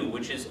view,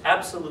 which is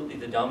absolutely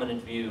the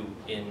dominant view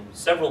in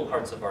several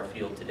parts of our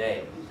field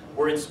today,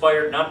 were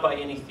inspired not by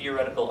any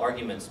theoretical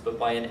arguments, but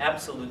by an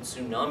absolute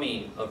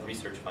tsunami of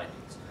research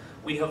findings.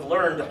 We have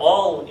learned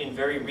all in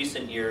very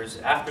recent years,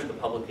 after the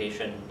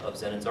publication of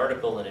Zenon's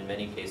article, and in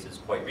many cases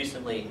quite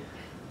recently,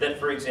 that,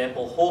 for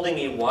example, holding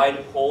a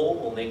wide pole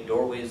will make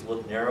doorways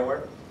look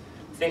narrower,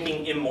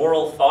 thinking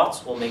immoral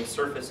thoughts will make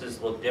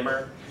surfaces look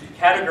dimmer,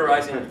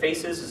 categorizing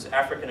faces as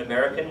African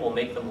American will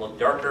make them look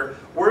darker,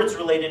 words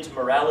related to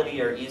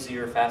morality are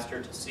easier,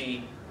 faster to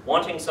see,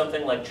 wanting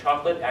something like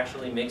chocolate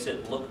actually makes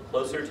it look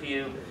closer to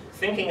you,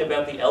 thinking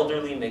about the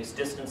elderly makes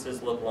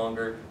distances look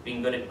longer,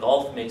 being good at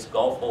golf makes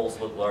golf holes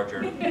look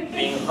larger,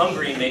 being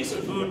hungry makes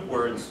food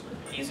words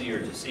easier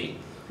to see.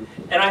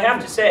 And I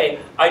have to say,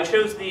 I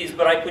chose these,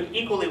 but I could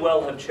equally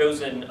well have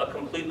chosen a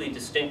completely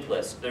distinct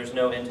list. There's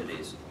no end to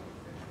these.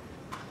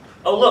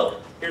 Oh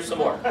look, here's some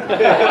more.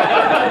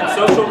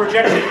 Social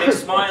rejection makes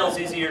smiles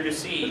easier to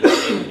see.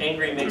 Being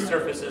angry makes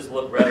surfaces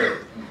look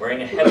redder.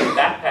 Wearing a heavy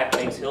backpack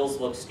makes hills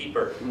look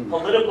steeper.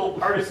 Political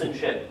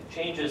partisanship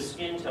changes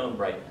skin tone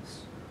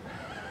brightness.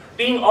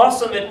 Being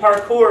awesome at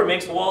parkour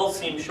makes walls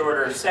seem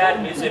shorter.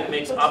 Sad music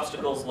makes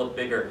obstacles look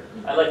bigger.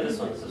 I like this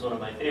one. This is one of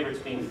my favorites.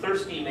 Being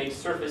thirsty makes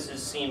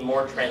surfaces seem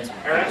more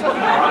transparent.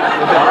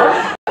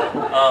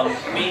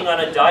 Being on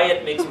a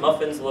diet makes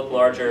muffins look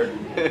larger.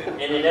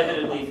 And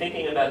inevitably,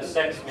 thinking about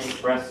sex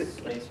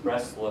makes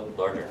breasts look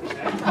larger.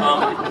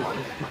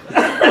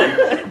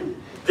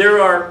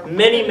 There are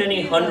many,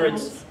 many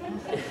hundreds.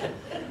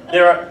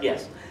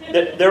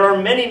 There are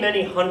many,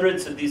 many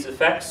hundreds of these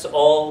effects,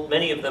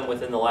 many of them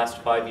within the last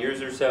 5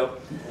 years or so.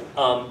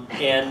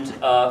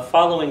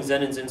 Following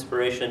Zenon's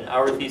inspiration,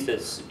 our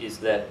thesis is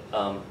that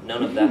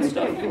none of that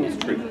stuff is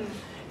true.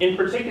 In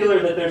particular,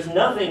 that there's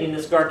nothing in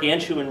this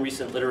gargantuan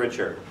recent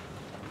literature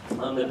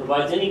that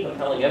provides any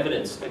compelling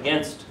evidence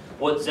against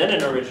what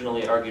Zenon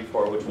originally argued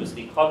for, which was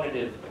the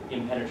cognitive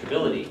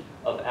impenetrability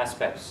of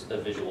aspects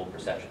of visual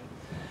perception.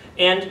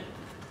 And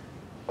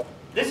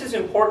this is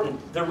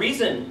important. The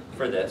reason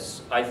for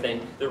this, I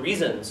think, the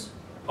reasons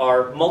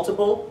are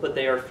multiple, but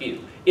they are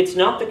few. It's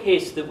not the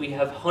case that we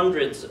have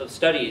hundreds of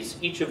studies,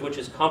 each of which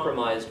is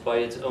compromised by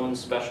its own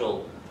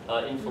special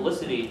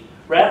infelicity.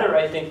 Rather,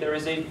 I think there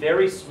is a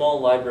very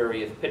small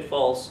library of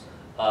pitfalls,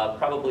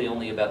 probably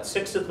only about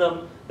 6 of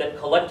them, that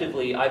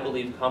collectively, I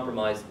believe,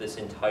 compromise this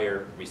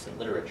entire recent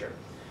literature.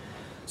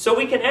 So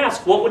we can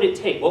ask, what would it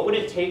take? What would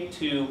it take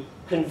to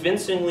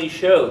convincingly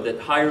show that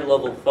higher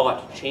level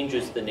thought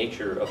changes the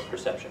nature of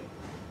perception?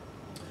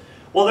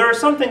 Well, there are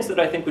some things that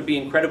I think would be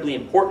incredibly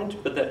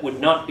important, but that would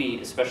not be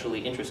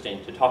especially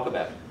interesting to talk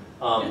about.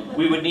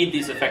 We would need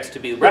these effects to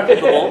be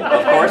replicable,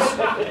 of course.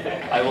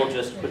 I will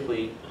just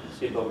quickly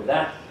skip over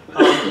that.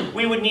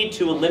 We would need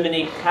to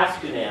eliminate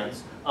task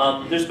demands.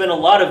 There's been a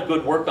lot of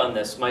good work on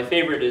this. My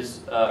favorite is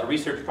a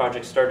research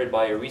project started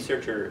by a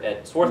researcher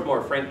at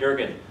Swarthmore, Frank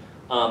Durgan,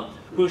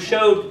 who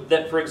showed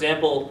that, for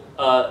example,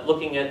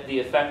 looking at the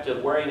effect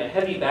of wearing a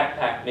heavy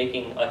backpack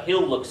making a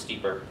hill look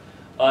steeper,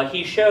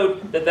 he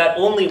showed that that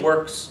only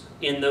works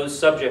in those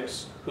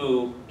subjects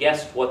who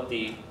guessed what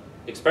the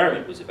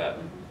experiment was about.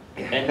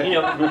 And you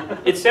know,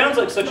 it sounds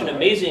like such an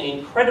amazing,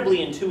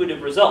 incredibly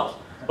intuitive result,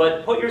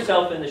 but put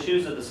yourself in the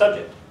shoes of the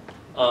subject.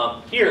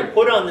 Here,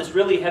 put on this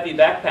really heavy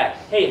backpack.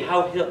 Hey,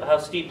 how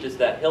steep does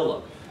that hill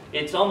look?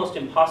 It's almost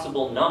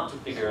impossible not to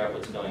figure out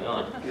what's going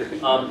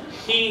on.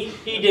 He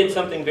did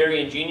something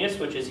very ingenious,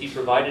 which is he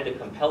provided a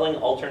compelling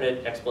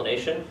alternate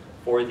explanation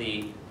for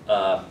the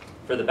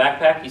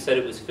backpack. He said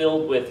it was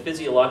filled with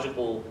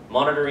physiological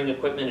monitoring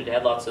equipment. It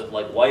had lots of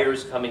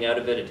wires coming out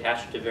of it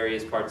attached to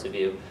various parts of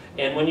you.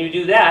 And when you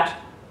do that,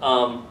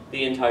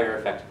 the entire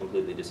effect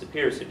completely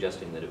disappears,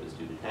 suggesting that it was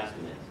due to task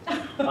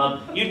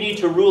demands. You'd need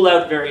to rule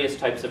out various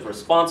types of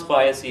response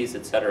biases,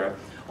 etc.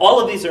 All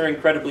of these are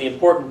incredibly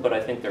important, but I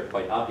think they're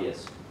quite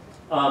obvious.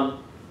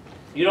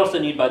 You'd also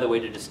need, by the way,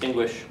 to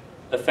distinguish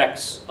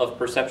effects of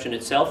perception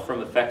itself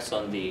from effects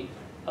on the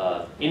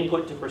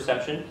input to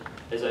perception.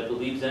 As I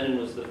believe Zenon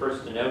was the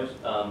first to note,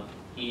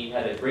 he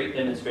had a great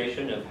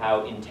demonstration of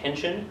how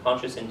intention,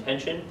 conscious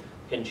intention,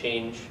 can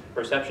change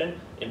perception,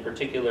 in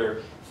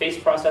particular face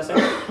processing.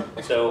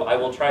 So I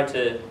will try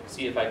to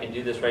see if I can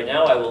do this right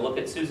now. I will look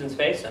at Susan's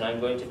face, and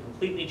I'm going to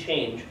completely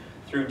change,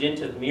 through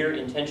dint of mere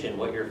intention,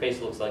 what your face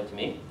looks like to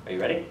me. Are you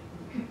ready?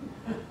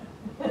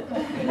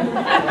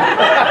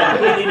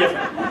 Completely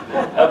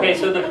different. Okay,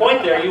 so the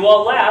point there, you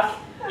all laugh.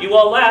 You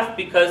all laugh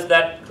because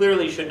that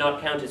clearly should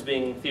not count as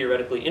being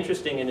theoretically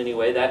interesting in any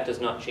way. That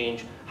does not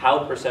change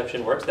how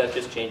perception works. That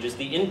just changes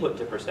the input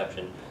to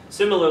perception.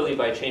 Similarly,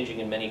 by changing,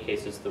 in many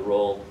cases, the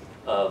role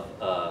of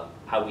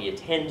how we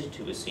attend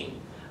to a scene.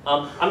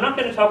 I'm not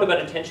going to talk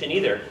about attention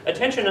either.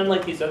 Attention,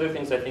 unlike these other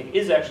things, I think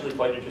is actually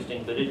quite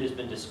interesting, but it has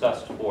been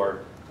discussed for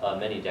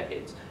many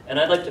decades. And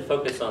I'd like to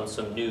focus on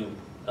some new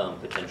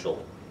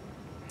potential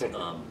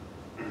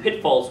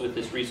pitfalls with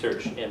this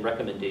research and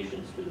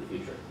recommendations for the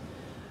future.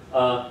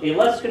 A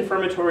less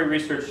confirmatory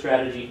research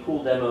strategy,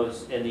 cool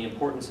demos, and the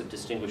importance of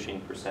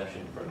distinguishing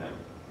perception from memory.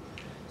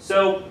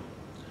 So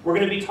we're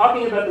going to be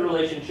talking about the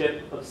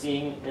relationship of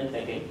seeing and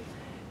thinking.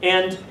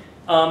 And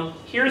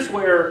here's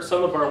where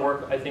some of our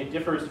work, I think,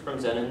 differs from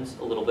Zenon's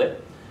a little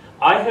bit.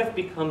 I have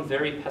become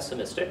very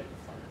pessimistic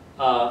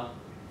about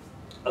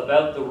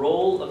the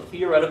role of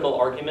theoretical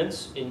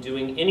arguments in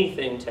doing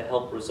anything to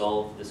help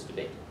resolve this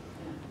debate.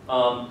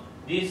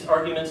 These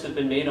arguments have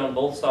been made on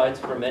both sides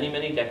for many,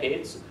 many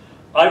decades.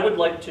 I would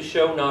like to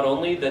show not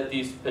only that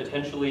these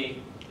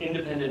potentially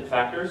independent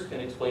factors can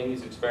explain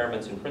these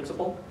experiments in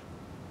principle,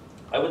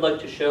 I would like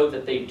to show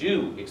that they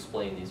do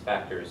explain these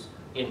factors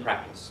in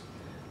practice.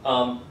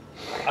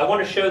 I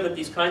want to show that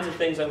these kinds of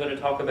things I'm going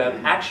to talk about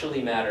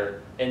actually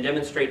matter and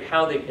demonstrate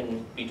how they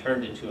can be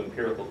turned into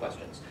empirical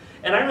questions.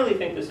 And I really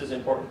think this is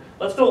important.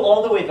 Let's go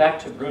all the way back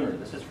to Brunner.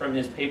 This is from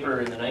his paper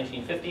in the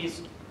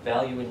 1950s,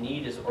 Value and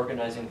Need as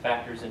Organizing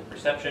Factors in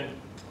Perception.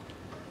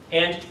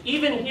 And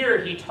even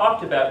here, he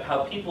talked about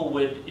how people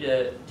would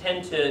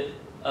tend to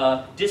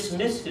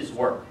dismiss his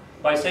work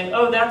by saying,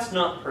 oh, that's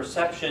not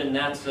perception,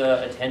 that's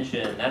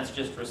attention, that's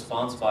just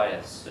response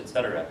bias,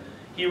 etc.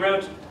 He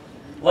wrote,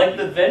 like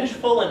the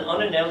vengeful and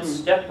unannounced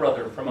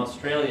stepbrother from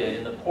Australia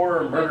in the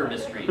poorer murder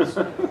mysteries,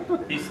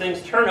 these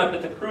things turn up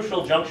at the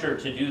crucial juncture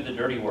to do the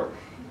dirty work.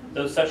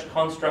 Though such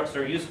constructs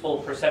are useful,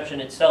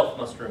 perception itself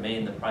must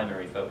remain the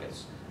primary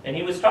focus. And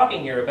he was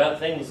talking here about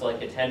things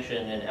like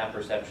attention and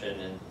apperception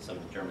and some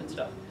German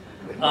stuff.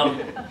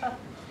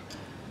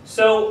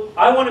 So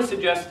I want to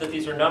suggest that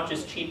these are not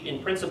just cheap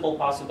in principle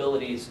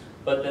possibilities,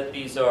 but that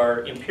these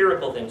are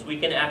empirical things. We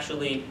can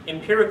actually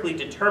empirically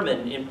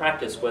determine in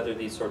practice whether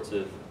these sorts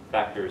of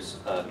factors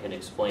can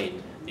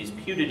explain these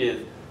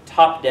putative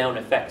top-down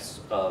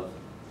effects of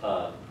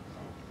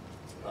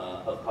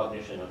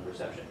cognition and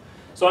perception.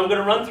 So I'm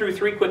going to run through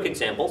three quick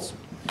examples.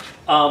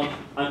 I'm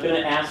going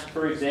to ask,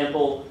 for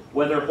example,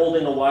 whether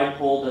holding a wide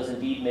pole does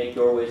indeed make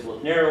doorways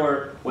look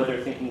narrower,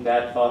 whether thinking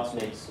bad thoughts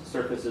makes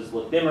surfaces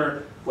look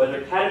dimmer,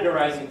 whether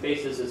categorizing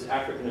faces as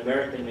African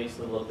American makes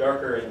them look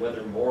darker, and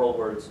whether moral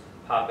words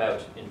pop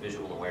out in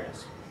visual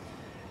awareness.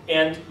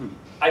 And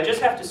I just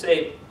have to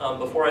say,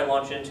 before I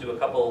launch into a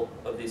couple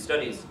of these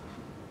studies,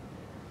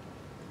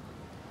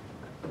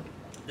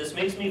 this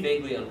makes me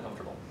vaguely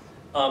uncomfortable.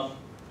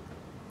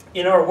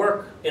 In our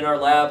work, in our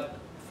lab,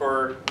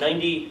 for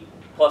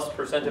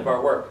 90+% of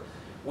our work,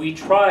 we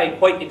try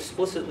quite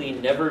explicitly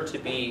never to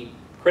be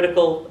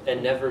critical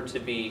and never to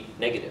be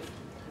negative.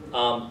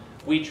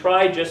 We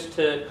try just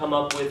to come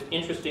up with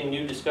interesting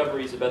new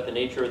discoveries about the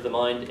nature of the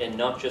mind and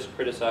not just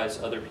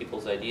criticize other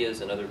people's ideas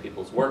and other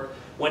people's work.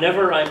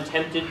 Whenever I'm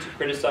tempted to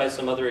criticize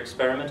some other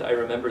experiment, I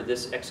remember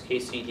this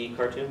XKCD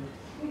cartoon.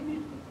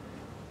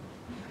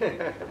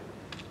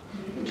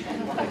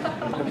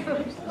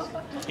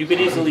 You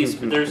could easily,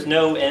 there's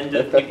no end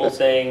of people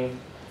saying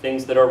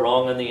things that are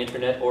wrong on the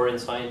internet or in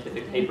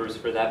scientific papers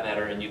for that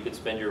matter, and you could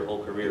spend your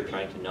whole career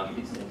trying to knock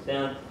these things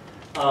down.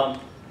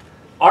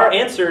 Our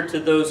answer to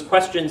those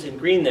questions in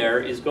green there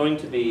is going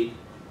to be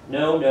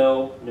no,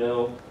 no,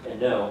 no, and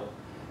no.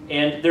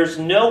 And there's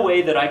no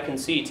way that I can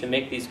see to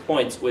make these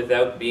points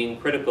without being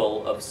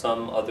critical of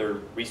some other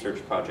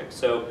research project.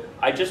 So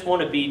I just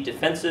want to be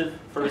defensive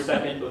for a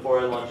second before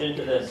I launch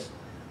into this.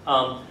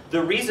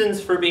 The reasons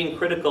for being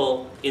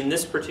critical in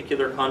this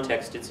particular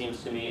context, it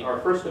seems to me, are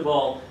first of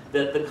all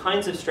that the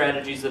kinds of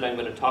strategies that I'm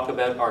going to talk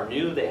about are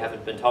new. They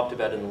haven't been talked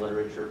about in the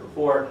literature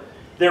before.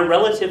 They're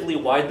relatively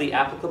widely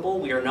applicable.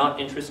 We are not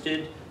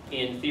interested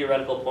in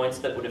theoretical points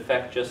that would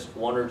affect just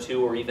one or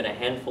two or even a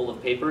handful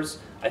of papers.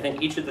 I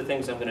think each of the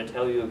things I'm going to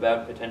tell you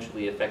about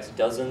potentially affects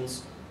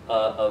dozens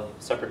of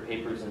separate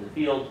papers in the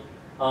field.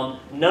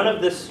 None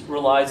of this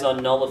relies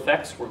on null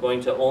effects. We're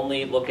going to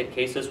only look at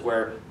cases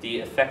where the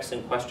effects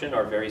in question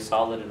are very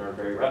solid and are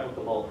very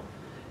replicable.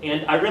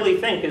 And I really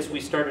think, as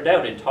we started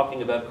out in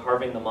talking about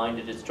carving the mind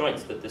at its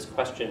joints, that this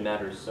question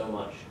matters so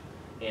much,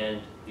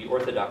 and the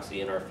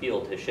orthodoxy in our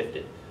field has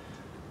shifted.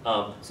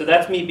 So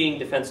that's me being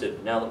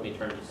defensive. Now let me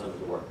turn to some of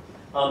the work.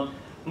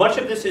 Much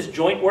of this is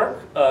joint work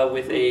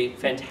with a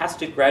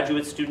fantastic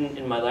graduate student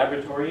in my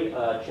laboratory,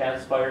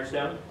 Chaz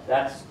Firestone.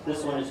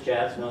 This one is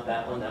Chaz, not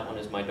that one. That one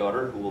is my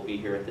daughter, who will be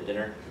here at the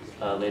dinner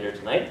later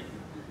tonight.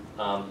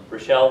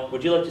 Rochelle,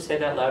 would you like to say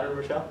that louder,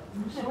 Rochelle?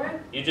 Sure.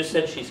 You just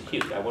said she's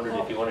cute. I wondered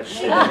if you wanted to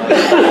say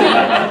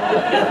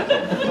that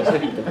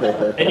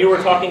louder. And you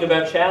were talking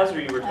about Chaz,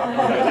 or you were talking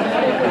about...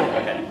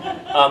 Okay.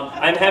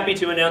 I'm happy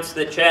to announce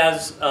that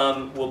Chaz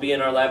will be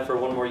in our lab for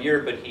one more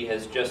year, but he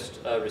has just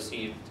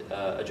received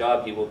a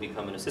job. He will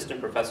become an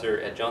assistant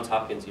professor at Johns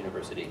Hopkins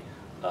University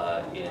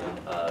in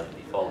the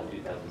fall of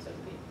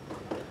 2017.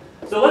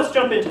 So let's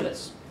jump into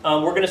this.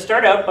 We're going to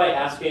start out by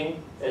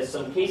asking, as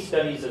some case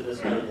studies of this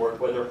kind of work,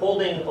 whether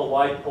holding a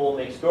wide pole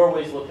makes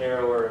doorways look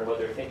narrower and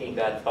whether thinking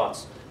bad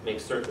thoughts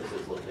makes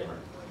surfaces look dimmer.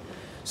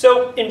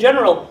 So in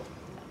general,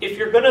 if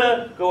you're going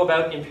to go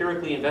about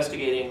empirically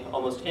investigating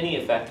almost any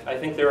effect, I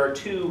think there are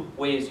two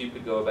ways you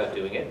could go about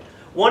doing it.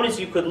 One is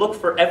you could look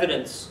for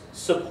evidence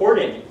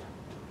supporting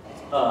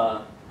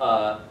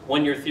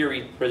when your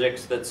theory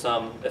predicts that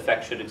some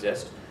effect should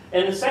exist.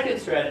 And the second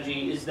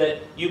strategy is that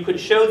you could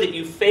show that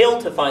you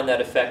fail to find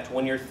that effect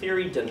when your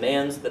theory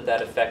demands that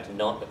that effect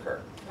not occur.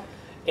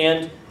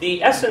 And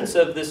the essence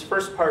of this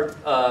first part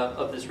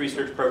of this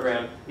research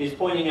program is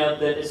pointing out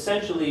that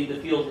essentially the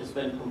field has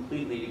been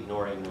completely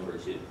ignoring number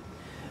two.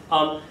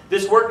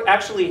 This work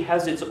actually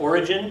has its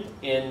origin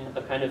in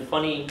a kind of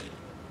funny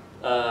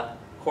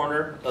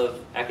corner of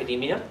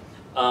academia,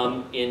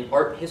 in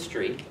art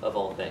history, of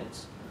all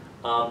things.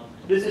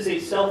 This is a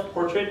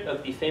self-portrait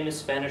of the famous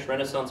Spanish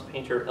Renaissance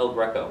painter El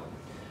Greco.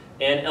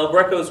 And El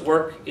Greco's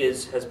work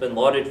has been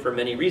lauded for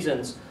many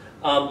reasons.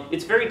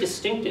 It's very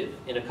distinctive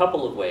in a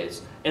couple of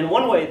ways. And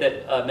one way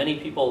that many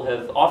people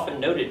have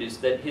often noted is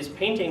that his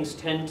paintings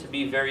tend to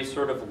be very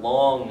sort of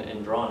long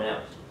and drawn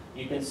out.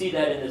 You can see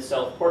that in this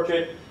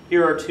self-portrait.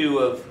 Here are two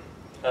of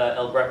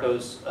El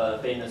Greco's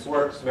famous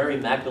works, Mary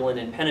Magdalene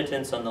in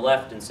Penitence on the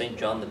left and St.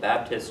 John the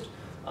Baptist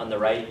on the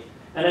right.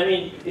 And I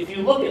mean, if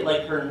you look at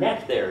like her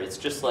neck there, it's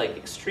just like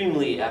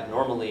extremely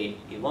abnormally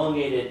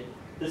elongated.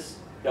 This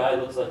guy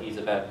looks like he's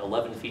about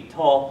 11 feet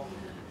tall.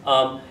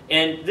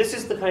 And this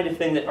is the kind of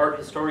thing that art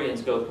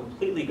historians go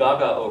completely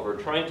gaga over,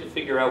 trying to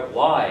figure out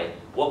why,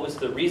 what was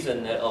the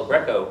reason that El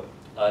Greco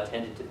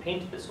tended to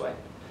paint this way.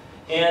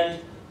 And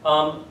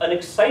an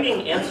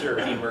exciting answer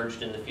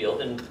emerged in the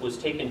field and was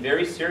taken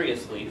very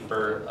seriously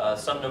for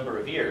some number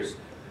of years.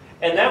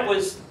 And that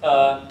was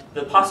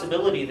the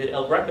possibility that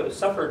El Greco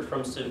suffered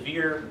from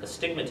severe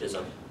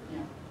astigmatism.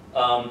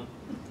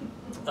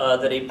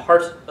 That a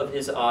part of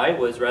his eye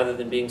was, rather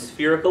than being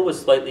spherical, was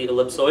slightly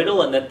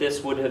ellipsoidal, and that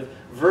this would have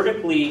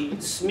vertically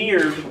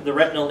smeared the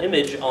retinal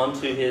image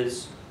onto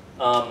the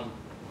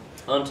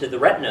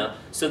retina,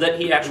 so that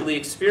he actually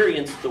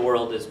experienced the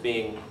world as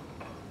being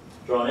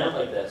drawn out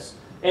like this.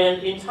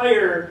 And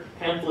entire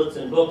pamphlets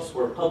and books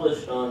were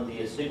published on the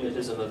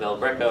astigmatism of El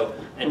Greco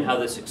and how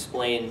this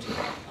explained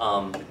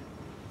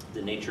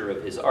the nature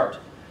of his art.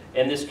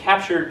 And this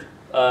captured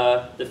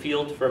the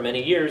field for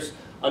many years,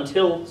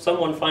 until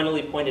someone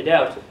finally pointed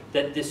out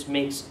that this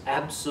makes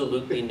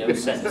absolutely no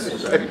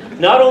sense.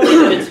 Not only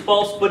that it's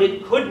false, but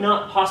it could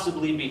not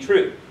possibly be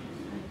true.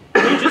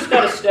 You just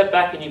got to step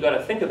back and you got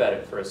to think about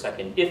it for a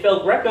second. If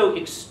El Greco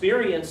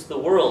experienced the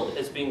world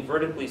as being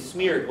vertically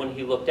smeared when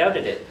he looked out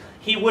at it,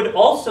 he would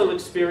also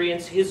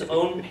experience his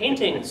own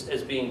paintings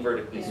as being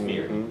vertically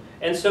smeared.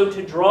 And so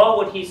to draw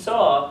what he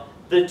saw,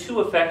 the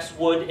two effects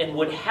would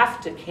have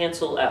to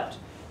cancel out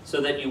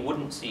so that you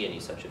wouldn't see any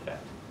such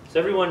effect. So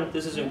everyone,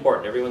 this is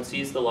important. Everyone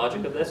sees the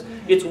logic of this.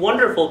 It's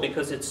wonderful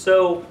because it's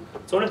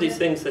one of these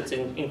things that's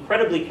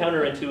incredibly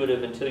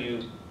counterintuitive until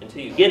you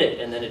get it,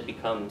 and then it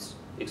becomes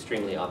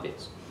extremely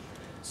obvious.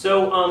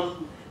 So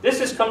this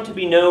has come to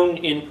be known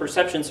in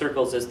perception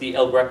circles as the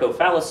El Greco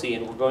fallacy,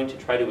 and we're going to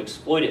try to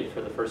exploit it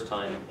for the first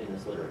time in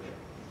this literature.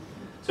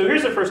 So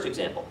here's the first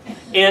example.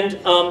 And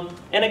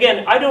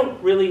again, I don't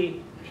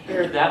really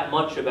care that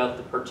much about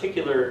the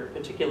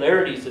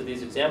particularities of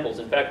these examples.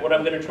 In fact, what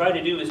I'm going to try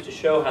to do is to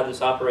show how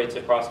this operates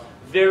across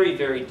very,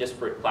 very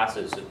disparate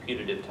classes of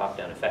putative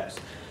top-down effects.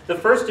 The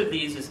first of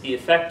these is the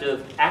effect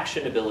of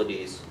action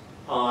abilities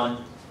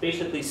on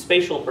basically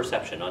spatial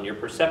perception, on your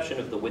perception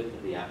of the width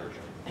of the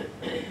aperture.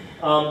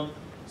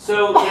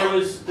 So there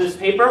was this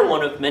paper,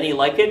 one of many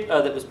like it,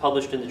 that was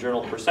published in the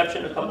journal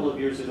Perception a couple of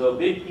years ago,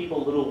 Big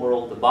People, Little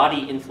World, The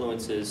Body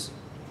Influences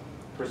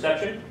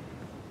Perception.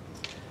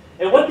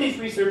 And what these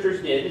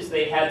researchers did is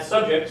they had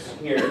subjects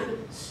here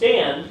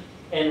stand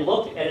and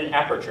look at an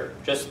aperture,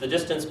 just the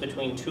distance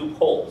between two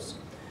poles.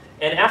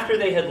 And after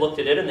they had looked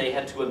at it and they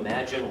had to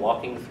imagine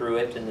walking through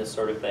it and this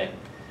sort of thing,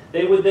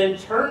 they would then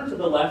turn to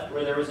the left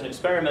where there was an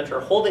experimenter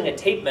holding a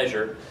tape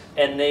measure,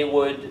 and they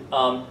would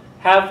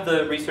have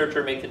the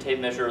researcher make the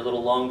tape measure a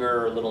little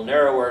longer or a little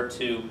narrower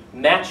to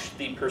match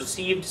the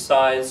perceived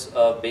size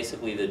of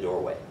basically the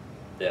doorway,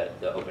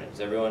 the opening. Does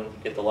everyone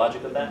get the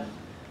logic of that?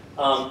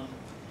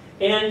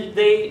 And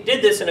they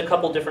did this in a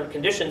couple different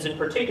conditions, in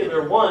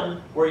particular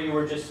one where you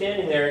were just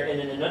standing there, and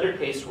in another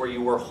case where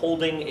you were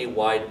holding a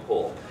wide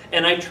pole.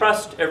 And I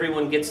trust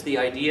everyone gets the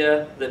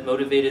idea that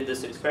motivated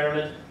this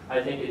experiment.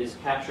 I think it is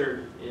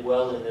captured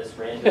well in this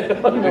random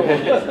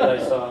image that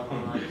I saw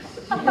online.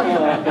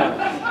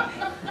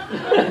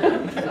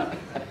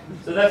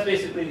 So that's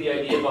basically the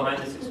idea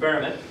behind this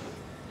experiment.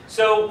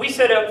 So we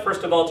set out,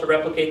 first of all, to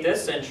replicate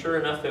this, and sure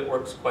enough, it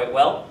works quite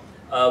well.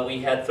 We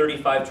had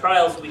 35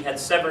 trials. We had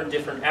 7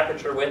 different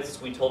aperture widths.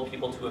 We told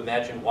people to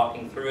imagine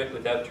walking through it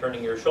without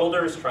turning your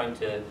shoulders, trying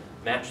to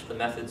match the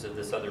methods of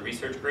this other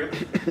research group.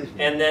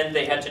 And then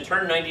they had to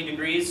turn 90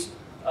 degrees.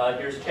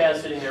 Here's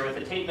Chaz sitting there with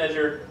a tape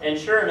measure. And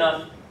sure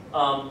enough,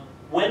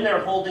 when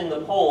they're holding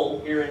the pole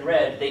here in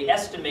red, they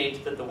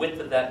estimate that the width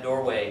of that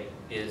doorway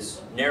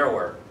is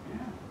narrower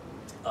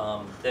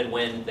than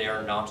when they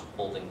are not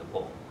holding the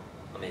pole.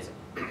 Amazing.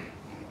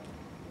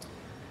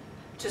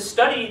 To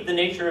study the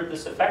nature of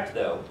this effect,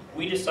 though,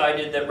 we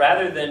decided that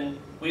rather than,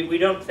 we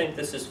don't think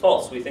this is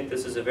false. We think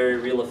this is a very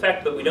real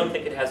effect, but we don't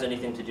think it has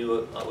anything to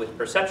do with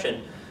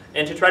perception.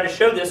 And to try to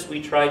show this,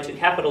 we tried to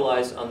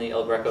capitalize on the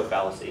El Greco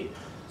fallacy.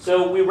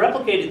 So we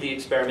replicated the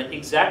experiment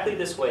exactly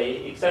this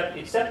way,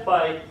 except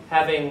by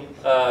having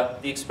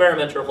the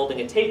experimenter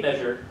holding a tape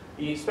measure.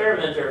 The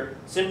experimenter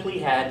simply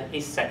had a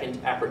second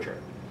aperture.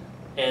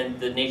 And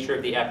the nature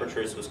of the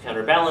apertures was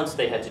counterbalanced.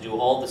 They had to do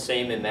all the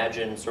same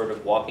imagine sort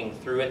of walking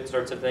through it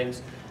sorts of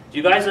things. Do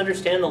you guys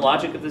understand the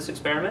logic of this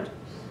experiment?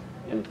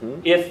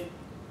 Mm-hmm.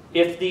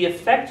 If the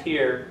effect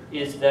here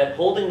is that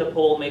holding the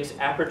pole makes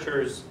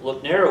apertures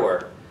look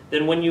narrower,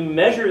 then when you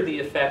measure the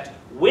effect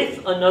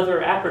with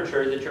another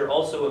aperture that you're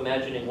also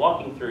imagining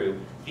walking through,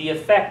 the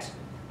effect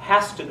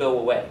has to go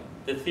away.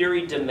 The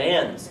theory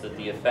demands that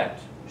the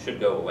effect should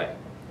go away.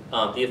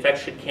 The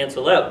effect should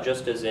cancel out,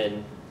 just as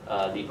in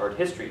the art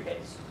history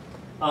case.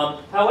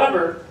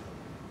 However,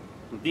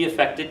 the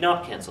effect did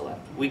not cancel out.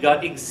 We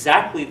got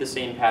exactly the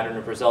same pattern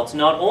of results,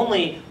 not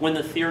only when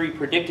the theory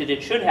predicted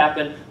it should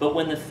happen, but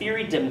when the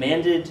theory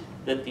demanded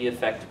that the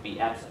effect be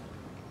absent.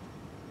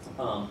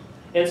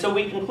 And so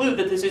we conclude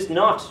that this is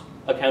not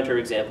a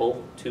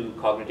counterexample to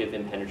cognitive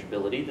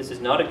impenetrability. This is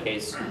not a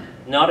case,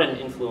 not an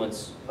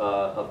influence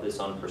of this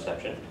on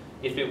perception.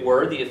 If it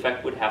were, the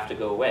effect would have to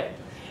go away.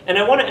 And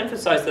I want to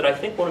emphasize that I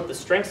think one of the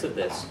strengths of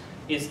this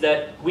is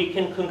that we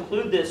can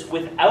conclude this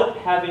without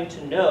having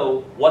to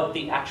know what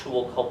the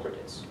actual culprit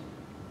is.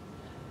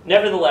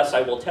 Nevertheless,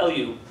 I will tell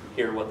you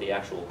here what the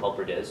actual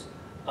culprit is.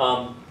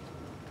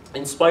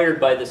 Inspired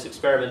by this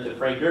experiment of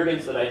Frank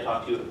Jurgens that I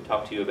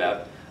talked to you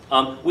about,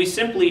 we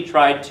simply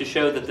tried to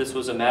show that this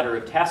was a matter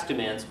of task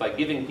demands by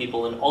giving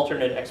people an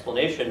alternate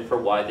explanation for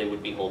why they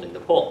would be holding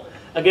the pole.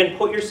 Again,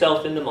 put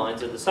yourself in the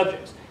minds of the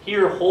subjects.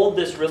 Here, hold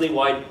this really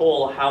wide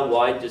pole. How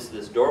wide does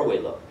this doorway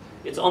look?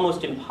 It's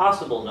almost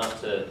impossible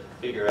not to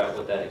figure out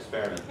what that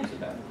experiment is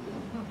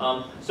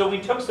about. So we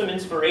took some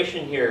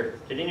inspiration here.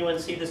 Did anyone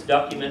see this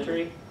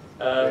documentary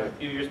a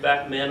few years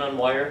back, Man on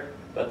Wire,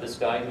 about this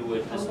guy who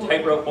was this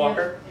tightrope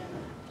walker?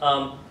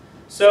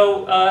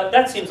 So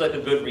that seems like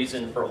a good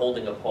reason for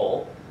holding a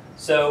pole.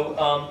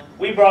 So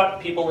we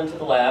brought people into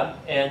the lab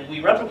and we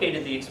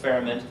replicated the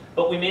experiment,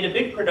 but we made a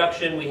big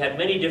production. We had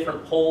many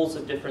different poles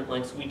of different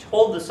lengths. We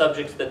told the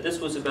subjects that this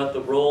was about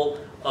the role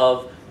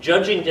of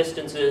judging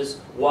distances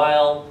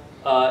while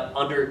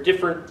under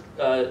different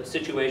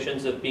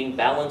situations of being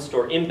balanced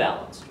or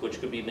imbalanced,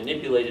 which could be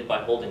manipulated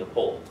by holding a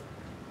pole.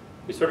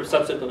 We sort of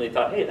subsequently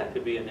thought, hey, that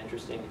could be an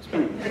interesting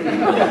experiment.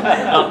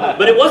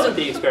 But it wasn't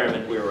the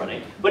experiment we were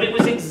running. But it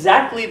was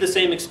exactly the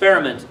same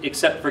experiment,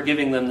 except for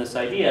giving them this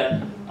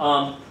idea.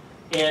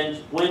 And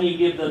when you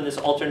give them this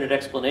alternate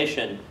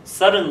explanation,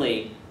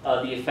 suddenly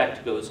the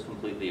effect goes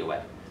completely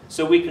away.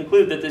 So we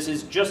conclude that this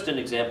is just an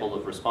example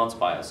of response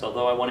bias,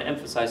 although I want to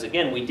emphasize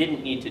again, we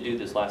didn't need to do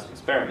this last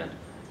experiment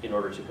in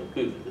order to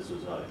conclude that this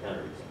was not a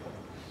counterexample.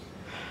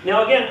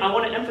 Now again, I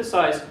want to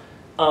emphasize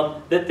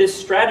that this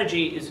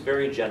strategy is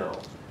very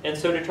general. And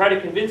so to try to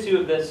convince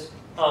you of this,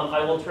 I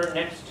will turn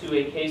next to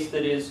a case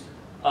that is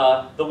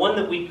the one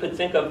that we could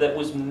think of that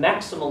was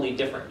maximally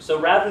different. So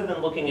rather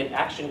than looking at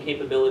action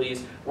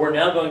capabilities, we're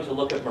now going to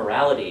look at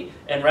morality.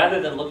 And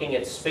rather than looking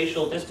at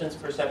spatial distance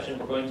perception,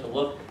 we're going to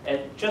look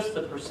at just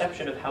the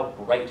perception of how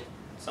bright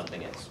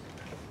something is.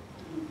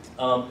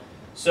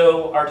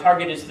 So our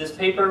target is this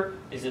paper.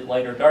 Is it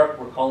light or dark?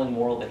 We're calling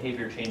moral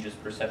behavior changes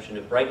perception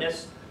of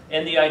brightness.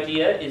 And the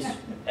idea is,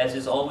 as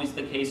is always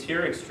the case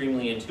here,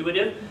 extremely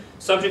intuitive.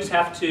 Subjects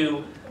have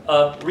to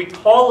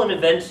recall an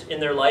event in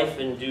their life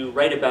and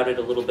write about it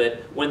a little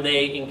bit when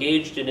they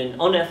engaged in an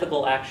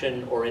unethical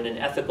action or in an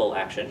ethical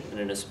action, in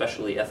an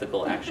especially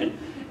ethical action,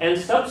 and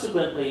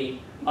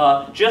subsequently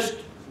just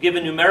give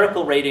a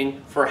numerical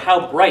rating for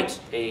how bright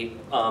a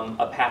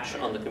patch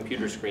on the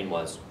computer screen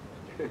was.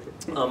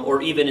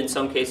 Or even in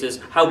some cases,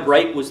 how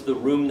bright was the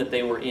room that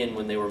they were in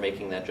when they were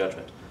making that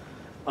judgment.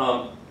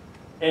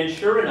 And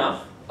sure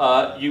enough,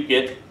 you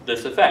get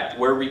this effect,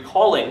 where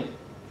recalling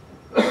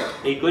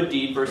a good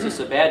deed versus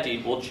a bad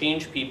deed will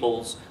change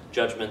people's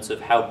judgments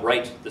of how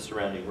bright the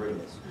surrounding room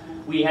is.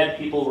 We had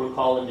people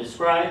recall and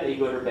describe a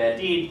good or bad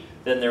deed.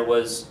 Then there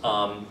was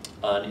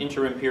an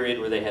interim period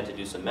where they had to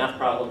do some math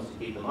problems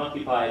to keep them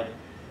occupied.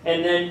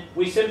 And then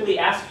we simply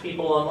asked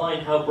people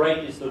online, how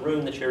bright is the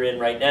room that you're in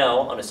right now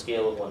on a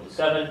scale of 1 to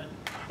 7?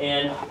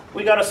 And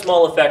we got a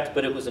small effect,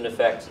 but it was an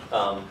effect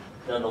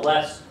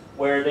nonetheless,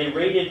 where they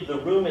rated the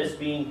room as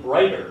being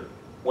brighter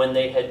when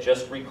they had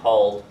just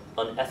recalled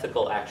an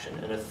ethical action,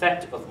 an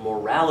effect of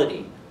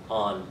morality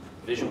on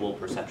visual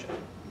perception.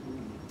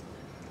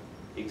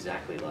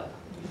 Exactly like.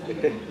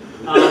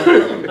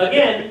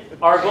 Again,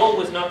 our goal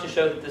was not to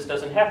show that this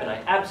doesn't happen.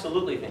 I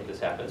absolutely think this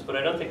happens, but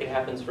I don't think it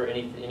happens for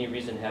any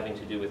reason having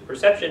to do with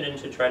perception. And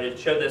to try to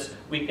show this,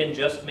 we can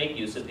just make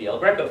use of the El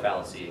Greco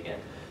fallacy again.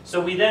 So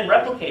we then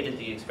replicated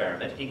the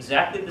experiment,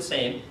 exactly the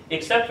same,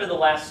 except for the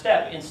last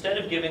step. Instead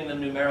of giving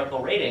them numerical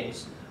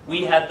ratings,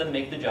 we had them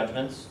make the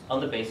judgments on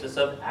the basis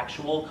of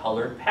actual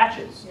colored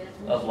patches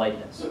of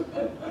lightness.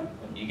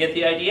 You get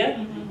the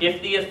idea?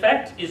 If the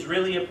effect is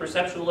really a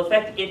perceptual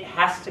effect, it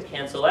has to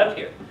cancel out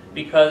here.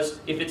 Because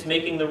if it's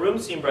making the room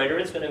seem brighter,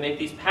 it's going to make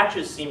these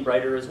patches seem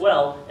brighter as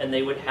well, and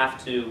they would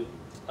have to,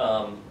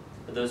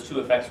 those two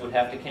effects would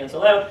have to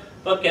cancel out.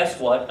 But guess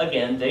what?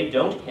 Again, they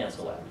don't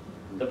cancel out.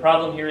 The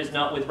problem here is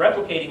not with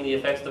replicating the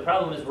effects, the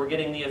problem is we're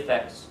getting the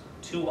effects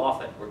too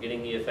often. We're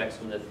getting the effects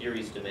when the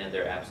theories demand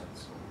their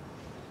absence.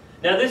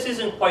 Now this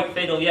isn't quite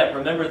fatal yet.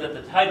 Remember that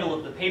the title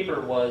of the paper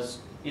was,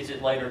 Is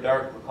it Light or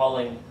Dark?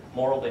 Recalling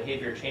moral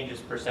behavior changes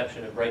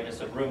perception of brightness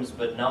of rooms,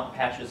 but not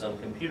patches on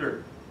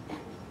computer.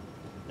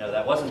 No,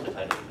 that wasn't the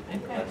title of the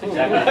paper. That's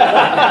exactly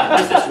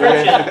the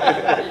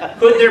description.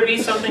 Could there be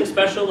something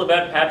special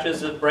about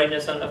patches of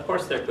brightness on? Of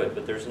course there could,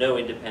 but there's no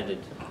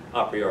independent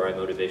a priori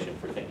motivation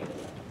for thinking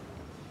of that.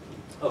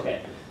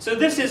 Okay, so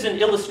this is an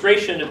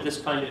illustration of this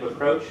kind of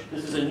approach.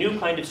 This is a new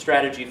kind of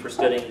strategy for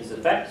studying these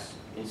effects,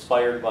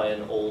 inspired by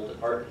an old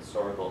art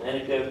historical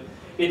anecdote.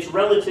 It's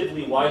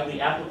relatively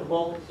widely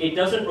applicable. It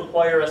doesn't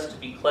require us to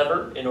be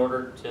clever in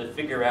order to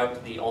figure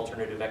out the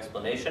alternative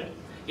explanation.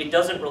 It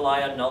doesn't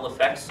rely on null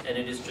effects, and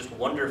it is just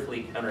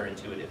wonderfully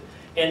counterintuitive.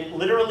 And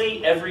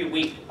literally every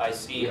week I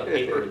see a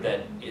paper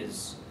that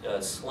is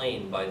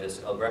slain by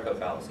this El Greco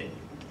fallacy.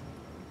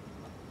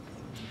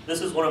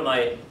 This is one of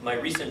my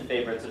recent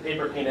favorites. The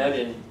paper came out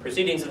in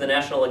Proceedings of the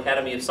National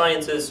Academy of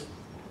Sciences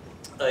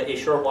a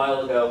short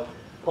while ago.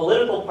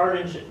 Political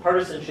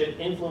partisanship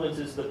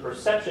influences the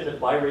perception of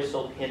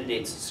biracial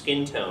candidates'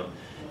 skin tone.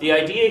 The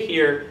idea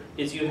here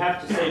is you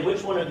have to say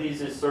which one of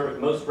these is sort of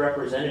most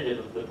representative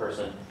of the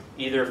person,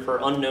 either for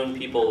unknown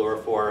people or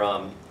for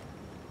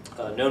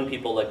known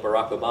people like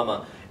Barack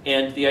Obama.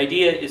 And the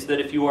idea is that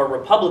if you are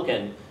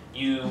Republican,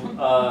 you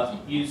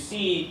literally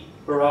see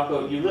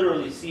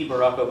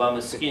Barack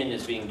Obama's skin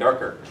as being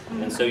darker,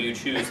 and so you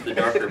choose the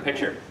darker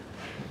picture.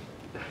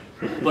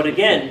 But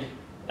again,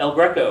 El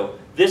Greco,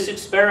 this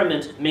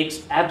experiment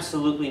makes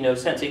absolutely no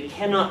sense. It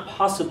cannot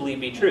possibly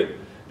be true.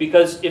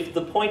 Because if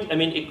the point, I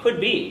mean, it could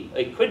be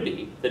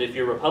that if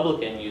you're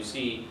Republican, you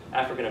see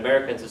African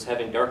Americans as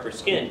having darker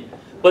skin.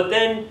 But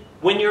then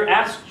when you're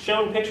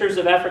shown pictures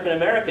of African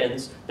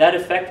Americans, that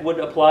effect would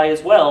apply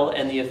as well,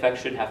 and the effect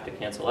should have to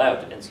cancel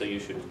out, and so you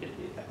shouldn't get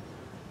the effect.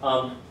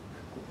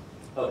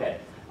 Okay.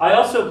 I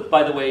also,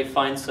 by the way,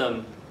 find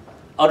some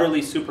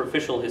utterly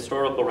superficial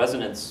historical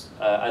resonance.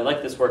 I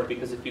like this work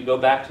because if you go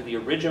back to the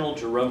original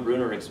Jerome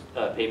Bruner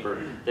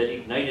paper that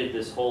ignited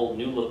this whole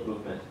New Look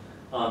movement,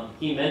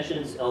 he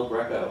mentions El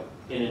Greco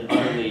in an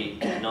utterly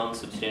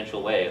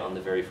non-substantial way on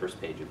the very first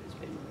page of his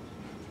paper.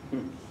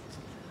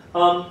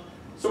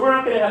 So we're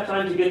not going to have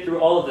time to get through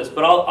all of this,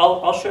 but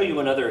I'll show you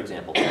another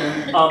example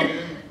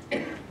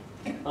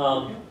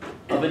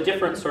of a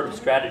different sort of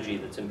strategy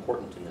that's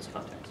important in this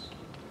context.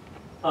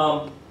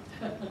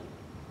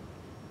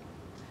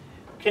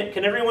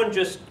 Can everyone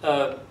just,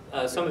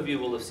 some of you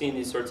will have seen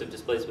these sorts of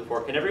displays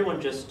before, can everyone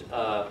just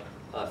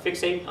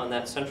fixate on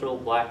that central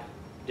black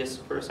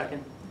disc for a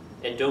second?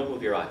 And don't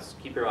move your eyes.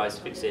 Keep your eyes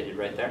fixated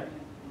right there.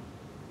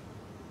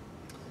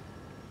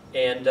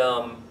 And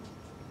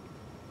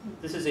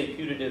this is a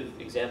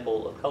putative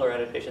example of color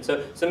adaptation.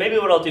 So maybe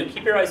what I'll do,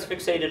 keep your eyes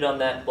fixated on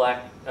that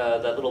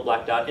that little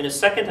black dot. In a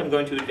second, I'm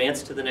going to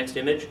advance to the next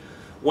image.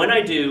 When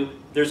I do,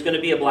 there's going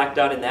to be a black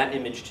dot in that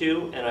image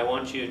too, and I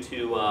want you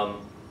to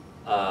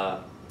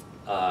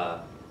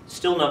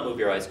still not move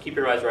your eyes. Keep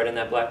your eyes right on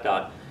that black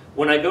dot.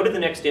 When I go to the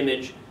next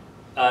image,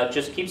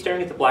 just keep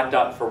staring at the black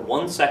dot for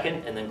 1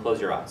 second and then close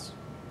your eyes.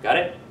 Got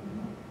it?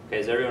 Okay,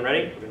 is everyone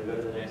ready? We're going to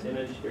go to the next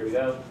image. Here we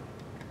go.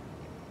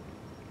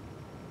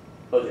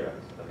 Close your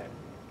eyes. Okay.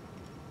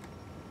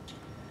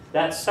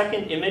 That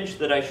second image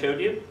that I showed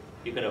you,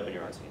 you can open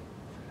your eyes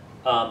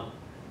again.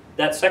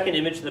 That second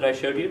image that I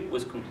showed you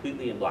was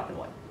completely in black and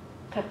white.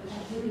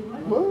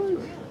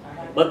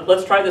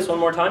 Let's try this one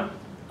more time.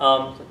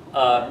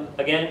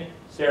 Again,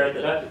 stare at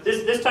the dot.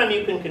 This time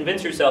you can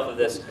convince yourself of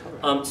this.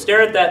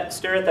 Stare at that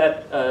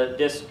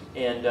disc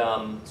and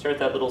stare at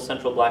that little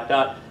central black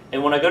dot.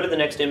 And when I go to the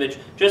next image,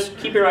 just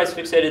keep your eyes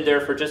fixated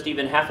there for just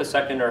even half a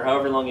second or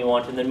however long you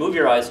want, and then move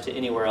your eyes to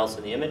anywhere else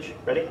in the image.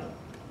 Ready?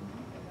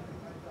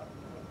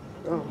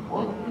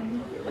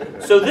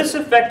 So this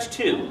effect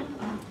too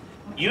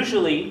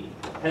usually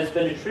has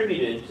been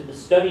attributed to the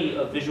study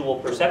of visual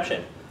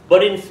perception.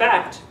 But in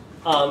fact,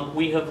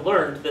 we have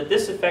learned that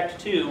this effect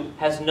too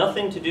has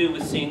nothing to do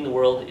with seeing the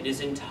world. It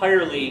is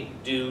entirely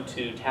due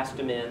to task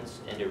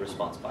demands and a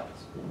response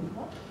bias.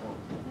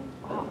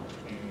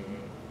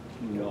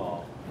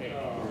 No.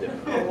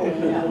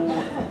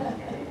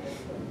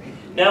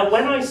 Now,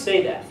 when I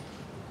say that,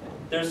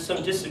 there's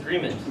some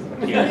disagreement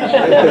here.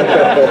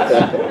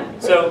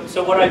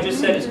 So what I just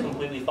said is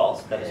completely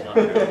false. That is not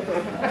true.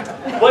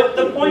 But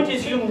the point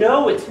is, you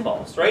know it's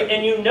false, right?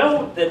 And you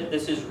know that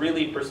this is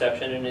really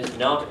perception and is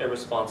not a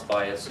response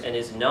bias and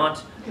is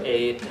not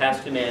a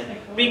task demand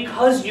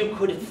because you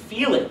could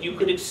feel it. You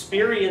could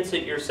experience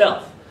it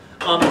yourself.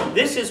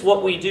 This is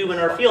what we do in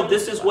our field.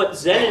 This is what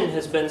Zenon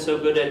has been so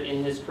good at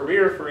in his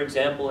career, for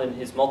example, in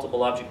his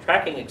multiple object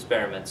tracking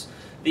experiments.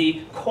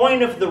 The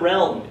coin of the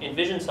realm in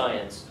vision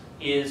science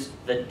is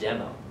the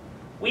demo.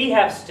 We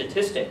have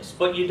statistics,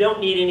 but you don't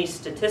need any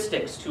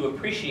statistics to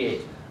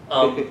appreciate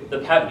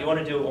the pattern. You want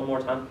to do it one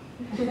more time?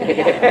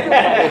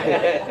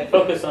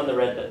 Focus on the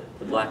red,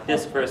 the black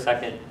disc for a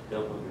second.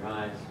 Don't move your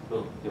eyes.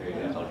 Boom. There you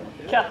go.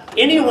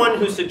 Anyone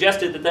who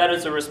suggested that that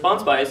is a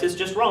response bias is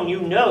just wrong.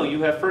 You know,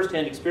 you have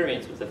firsthand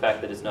experience with the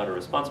fact that it's not a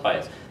response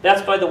bias.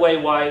 That's, by the way,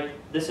 why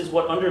this is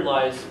what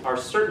underlies our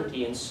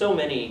certainty in so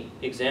many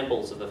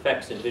examples of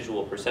effects in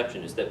visual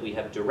perception, is that we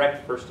have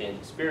direct firsthand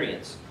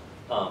experience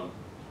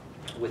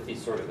with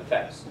these sort of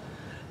effects.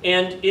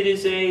 And it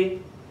is a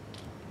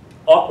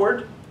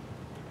awkward,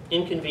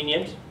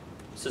 inconvenient,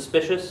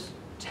 suspicious,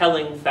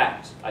 telling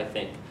fact, I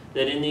think,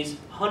 that in these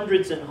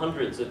hundreds and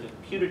hundreds of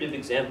putative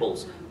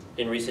examples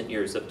in recent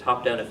years of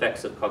top-down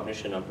effects of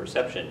cognition on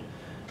perception,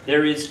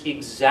 there is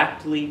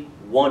exactly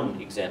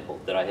one example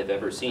that I have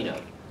ever seen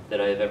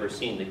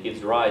that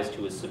gives rise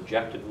to a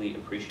subjectively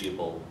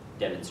appreciable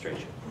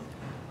demonstration.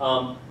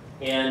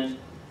 And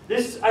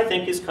this, I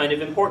think, is kind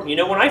of important. You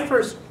know, when I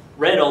first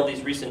read all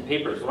these recent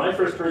papers, when I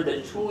first heard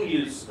that tool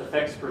use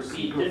affects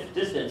perceived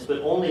distance, but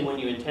only when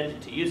you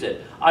intended to use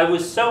it, I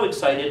was so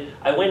excited.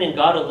 I went and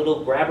got a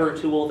little grabber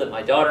tool that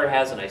my daughter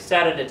has, and I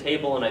sat at a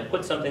table and I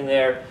put something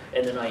there,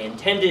 and then I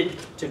intended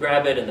to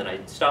grab it, and then I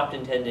stopped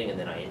intending, and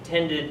then I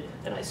intended,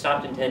 and I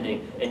stopped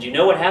intending. And you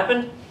know what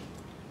happened?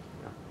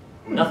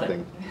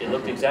 Nothing. It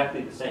looked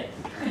exactly the same.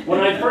 When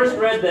I first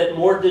read that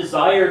more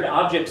desired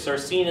objects are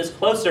seen as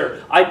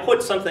closer, I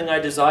put something I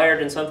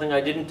desired and something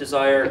I didn't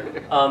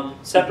desire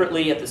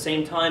separately at the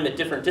same time at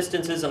different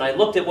distances, and I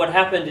looked at what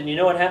happened, and you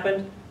know what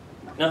happened?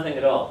 Nothing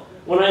at all.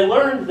 When I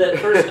learned that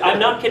first, I'm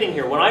not kidding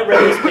here, when I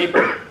read this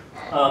paper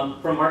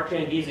from Mark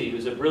Changizi,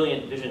 who's a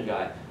brilliant vision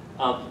guy,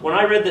 when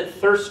I read that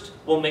thirst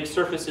will make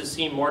surfaces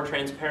seem more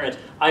transparent,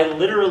 I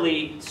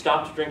literally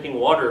stopped drinking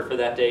water for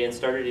that day and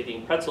started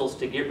eating pretzels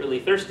to get really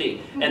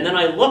thirsty. And then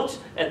I looked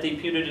at the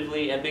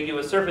putatively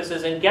ambiguous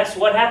surfaces, and guess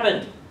what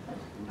happened?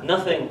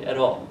 Nothing at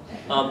all.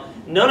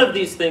 None of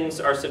these things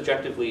are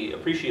subjectively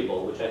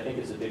appreciable, which I think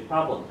is a big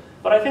problem.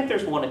 But I think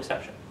there's one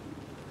exception.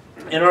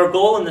 And our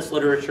goal in this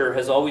literature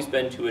has always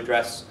been to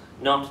address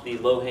not the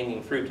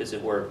low-hanging fruit, as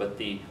it were, but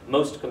the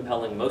most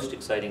compelling, most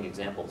exciting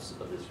examples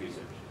of this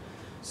research.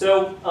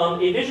 So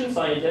a vision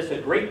scientist, a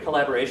great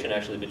collaboration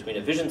actually between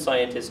a vision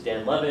scientist,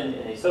 Dan Levin,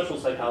 and a social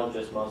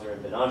psychologist, Mazar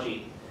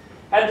Banaji,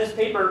 had this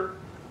paper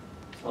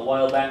a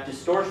while back,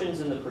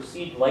 Distortions in the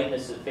Perceived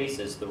Lightness of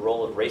Faces, the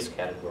Role of Race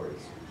Categories.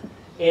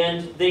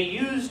 And they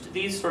used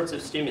these sorts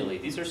of stimuli.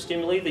 These are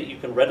stimuli that you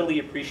can readily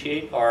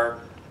appreciate are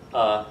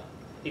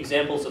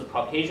examples of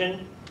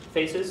Caucasian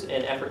faces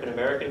and African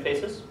American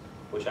faces,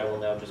 which I will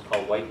now just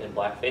call white and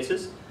black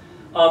faces.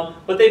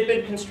 But they've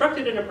been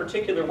constructed in a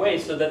particular way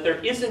so that there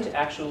isn't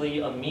actually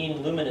a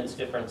mean luminance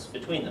difference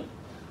between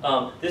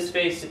them. This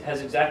face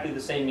has exactly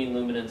the same mean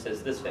luminance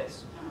as this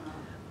face.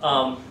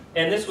 And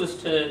this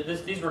was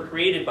these were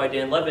created by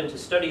Dan Levin to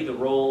study the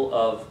role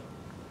of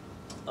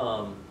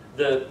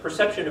the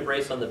perception of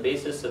race on the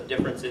basis of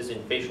differences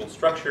in facial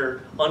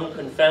structure,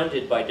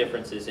 unconfounded by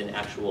differences in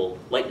actual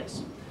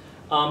lightness.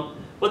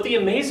 But the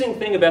amazing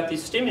thing about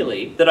these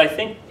stimuli that I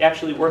think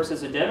actually works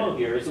as a demo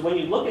here is that when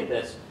you look at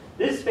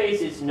this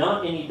face is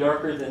not any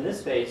darker than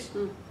this face,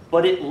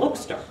 but it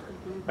looks darker,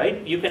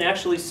 right? You can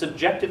actually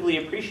subjectively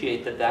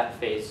appreciate that that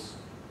face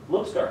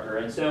looks darker.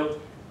 And so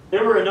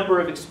there were a number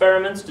of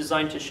experiments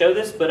designed to show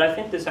this, but I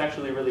think this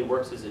actually really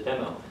works as a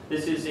demo.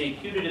 This is a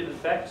putative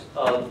effect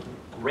of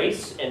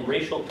race and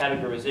racial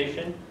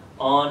categorization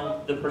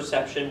on the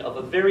perception of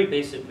a very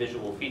basic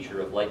visual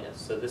feature of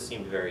lightness. So this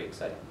seemed very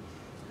exciting.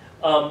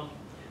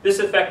 This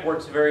effect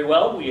works very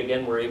well. We,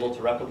 again, were able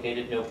to replicate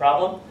it, no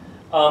problem.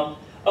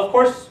 Of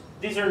course,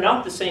 these are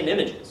not the same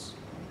images.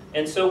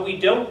 And so we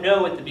don't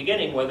know at the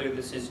beginning whether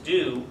this is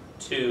due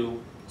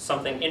to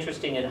something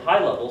interesting in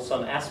high level,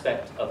 some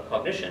aspect of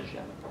cognition,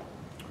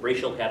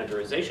 racial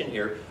categorization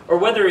here, or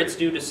whether it's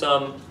due to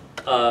something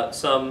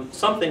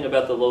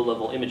about the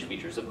low-level image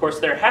features. Of course,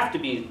 there have to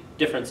be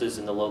differences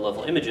in the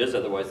low-level images,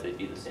 otherwise they'd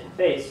be the same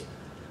face.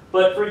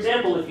 But for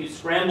example, if you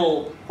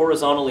scramble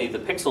horizontally the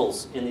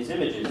pixels in these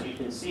images, you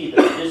can see that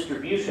the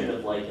distribution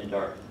of light and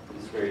dark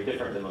is very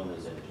different among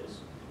those images.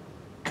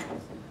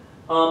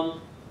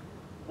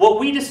 What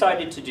we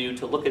decided to do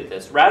to look at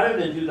this, rather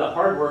than do the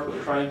hard work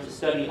of trying to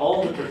study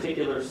all the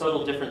particular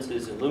subtle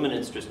differences in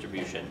luminance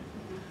distribution,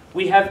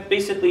 we have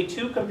basically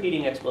two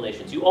competing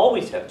explanations. You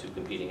always have two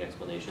competing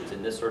explanations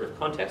in this sort of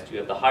context. You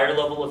have the higher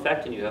level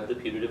effect and you have the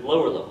putative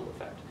lower level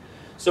effect.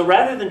 So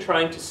rather than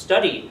trying to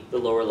study the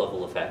lower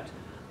level effect,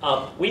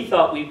 we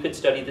thought we could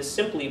study this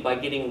simply by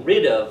getting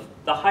rid of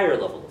the higher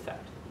level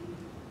effect.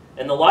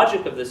 And the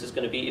logic of this is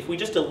going to be, if we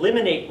just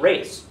eliminate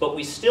race, but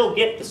we still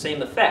get the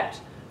same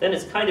effect, then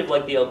it's kind of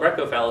like the El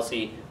Greco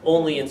fallacy,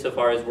 only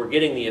insofar as we're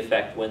getting the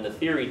effect when the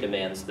theory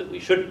demands that we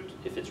shouldn't,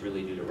 if it's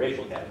really due to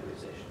racial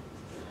categorization.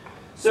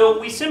 So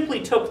we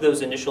simply took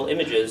those initial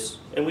images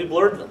and we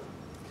blurred them.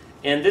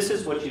 And this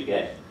is what you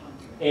get.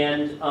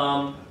 And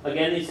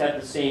again, these have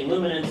the same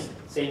luminance,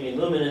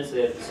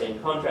 they have the same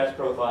contrast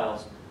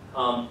profiles.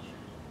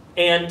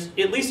 And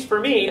at least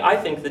for me, I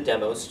think the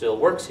demo still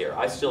works here.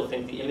 I still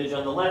think the image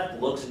on the left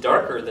looks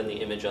darker than the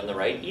image on the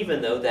right,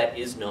 even though that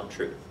is not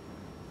true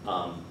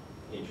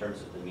in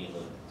terms of the mean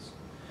luminance.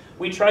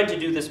 We tried to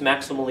do this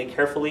maximally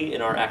carefully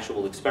in our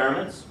actual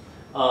experiments.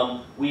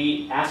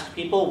 We asked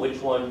people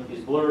which one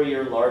is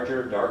blurrier,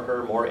 larger,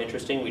 darker, more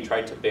interesting. We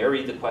tried to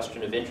bury the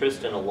question of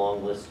interest in a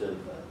long list of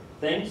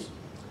things.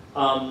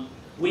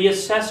 We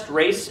assessed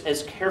race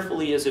as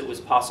carefully as it was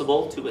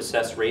possible to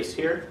assess race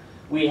here.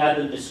 We had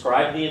them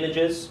describe the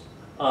images.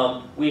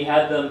 We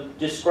had them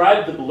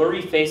describe the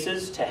blurry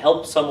faces to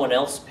help someone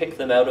else pick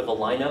them out of a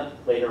lineup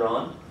later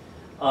on.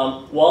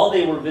 While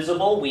they were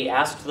visible, we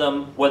asked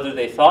them whether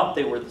they thought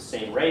they were the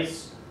same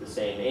race, the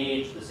same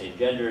age, the same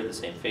gender, the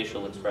same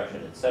facial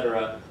expression,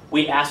 etc.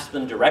 We asked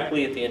them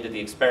directly at the end of the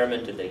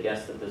experiment, did they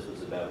guess that this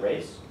was about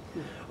race?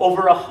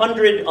 Over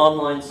 100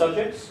 online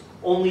subjects,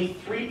 only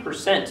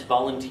 3%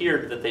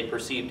 volunteered that they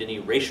perceived any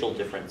racial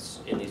difference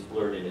in these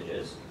blurred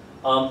images.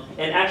 And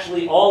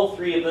actually, all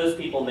 3 of those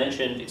people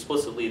mentioned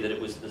explicitly that it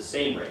was the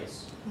same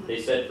race.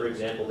 They said, for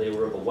example, they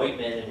were of a white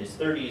man in his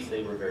 30s,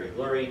 they were very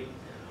blurry.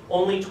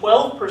 Only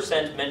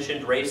 12%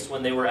 mentioned race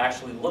when they were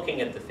actually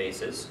looking at the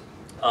faces.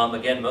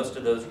 Again, most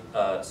of those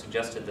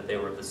suggested that they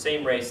were of the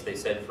same race. They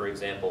said, for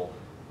example,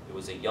 it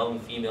was a young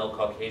female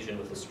Caucasian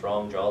with a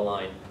strong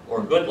jawline,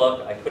 or good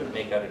luck, I couldn't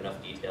make out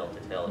enough detail to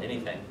tell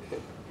anything.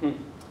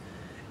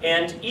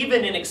 And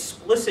even in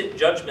explicit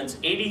judgments,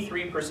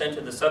 83%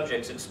 of the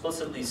subjects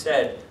explicitly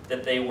said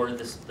that they were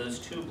those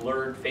 2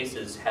 blurred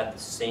faces had the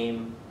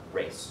same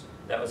race.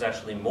 That was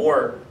actually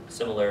more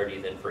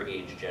similarity than for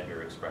age,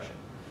 gender, expression.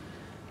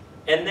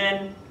 And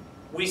then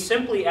we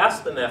simply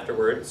asked them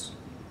afterwards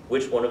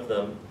which one of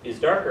them is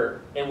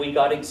darker, and we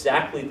got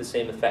exactly the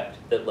same effect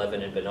that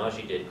Levin and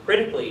Banaji did,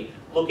 critically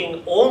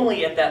looking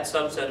only at that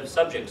subset of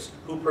subjects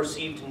who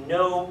perceived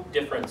no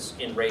difference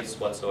in race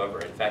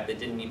whatsoever. In fact, they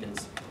didn't even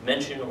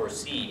mention or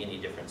see any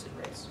difference in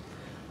race.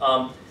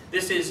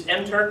 This is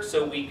MTurk,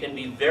 so we can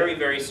be very,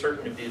 very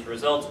certain of these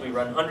results. We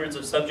run hundreds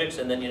of subjects,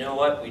 and then you know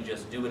what? We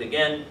just do it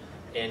again,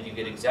 and you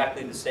get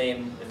exactly the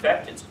same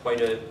effect. It's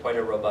quite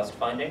a robust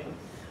finding.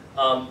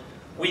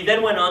 We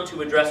then went on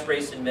to address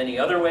race in many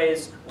other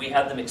ways. We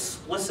had them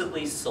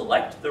explicitly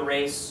select the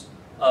race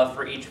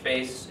for each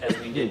face, as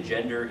we did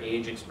gender,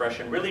 age,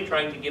 expression, really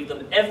trying to give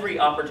them every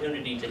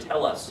opportunity to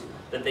tell us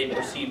that they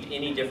perceived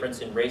any difference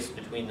in race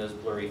between those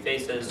blurry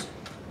faces.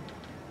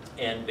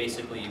 And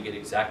basically, you get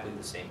exactly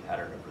the same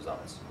pattern of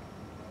results.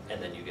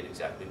 And then you get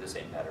exactly the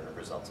same pattern of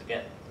results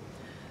again.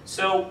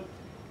 So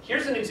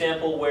here's an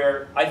example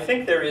where I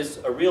think there is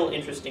a real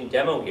interesting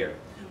demo here.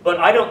 But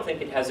I don't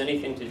think it has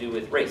anything to do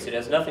with race. It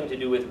has nothing to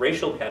do with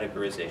racial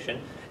categorization.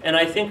 And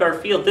I think our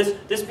field,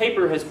 this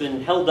paper has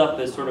been held up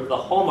as sort of the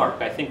hallmark,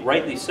 I think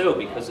rightly so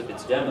because of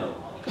its demo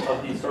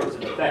of these sorts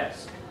of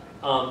effects.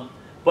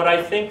 But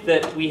I think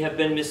that we have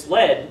been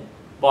misled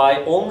by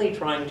only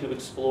trying to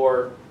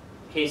explore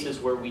cases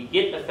where we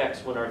get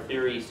effects when our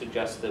theory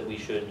suggests that we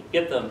should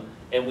get them,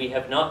 and we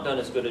have not done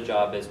as good a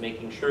job as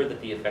making sure that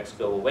the effects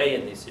go away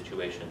in these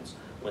situations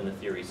when the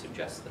theory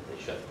suggests that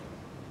they should.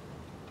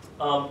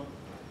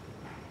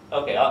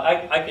 Okay,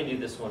 I can do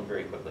this one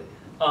very quickly.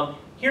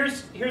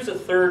 Here's a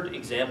third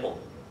example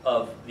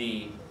of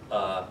the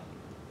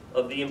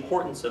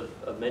importance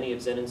of many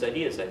of Zenon's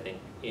ideas, I think,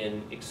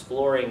 in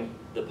exploring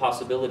the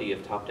possibility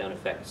of top-down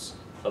effects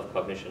of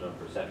cognition on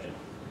perception.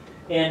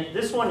 And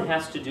this one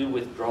has to do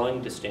with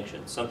drawing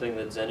distinctions, something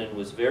that Zenon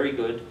was very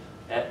good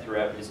at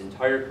throughout his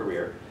entire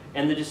career.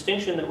 And the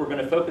distinction that we're going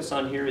to focus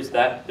on here is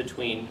that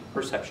between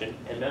perception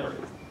and memory.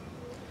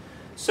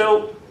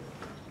 So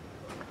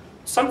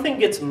something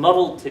gets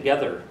muddled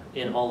together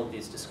in all of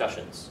these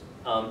discussions,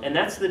 and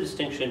that's the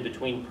distinction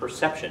between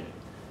perception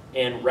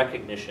and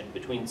recognition,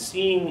 between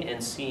seeing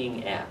and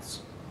seeing as.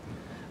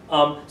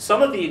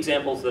 Some of the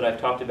examples that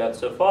I've talked about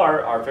so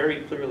far are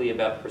very clearly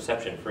about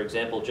perception. For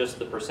example, just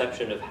the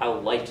perception of how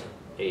light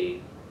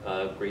a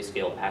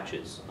grayscale patch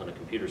is on a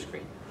computer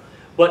screen.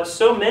 But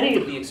so many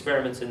of the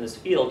experiments in this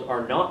field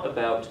are not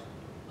about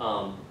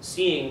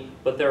seeing,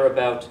 but they're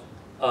about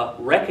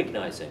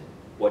recognizing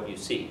what you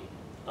see.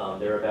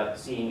 They're about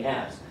seeing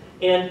as.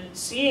 And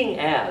seeing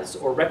as,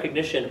 or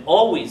recognition,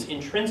 always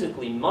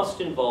intrinsically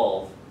must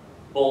involve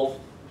both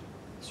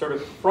sort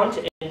of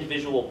front-end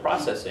visual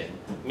processing,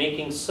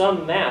 making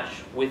some match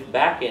with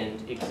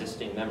back-end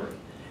existing memory.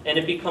 And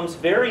it becomes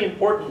very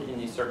important in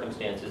these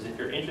circumstances, if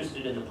you're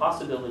interested in the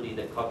possibility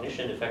that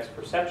cognition affects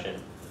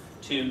perception,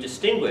 to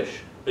distinguish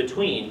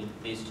between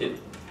these two.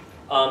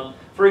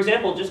 For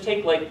example, just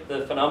take like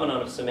the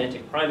phenomenon of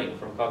semantic priming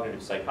from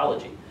cognitive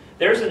psychology.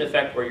 There's an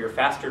effect where you're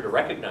faster to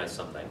recognize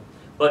something,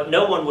 but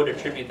no one would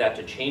attribute that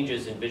to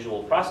changes in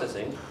visual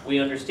processing. We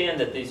understand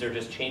that these are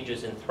just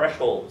changes in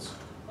thresholds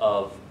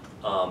of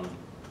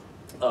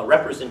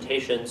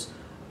representations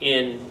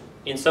in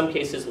some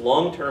cases,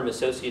 long-term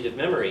associative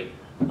memory,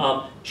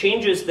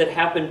 changes that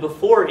happen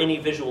before any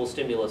visual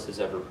stimulus is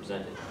ever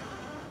presented.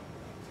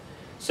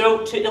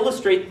 So to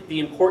illustrate the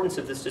importance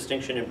of this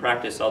distinction in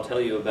practice, I'll tell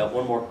you about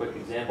one more quick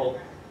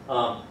example.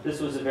 This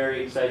was a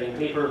very exciting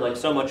paper. Like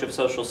so much of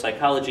social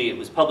psychology, it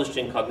was published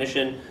in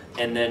Cognition,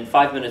 and then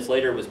 5 minutes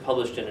later was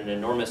published in an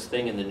enormous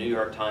thing in the New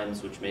York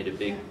Times, which made a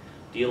big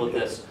deal of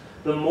this.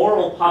 The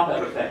moral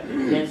pop-out effect,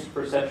 enhanced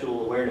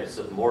perceptual awareness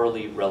of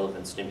morally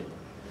relevant stimuli.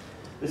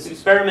 This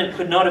experiment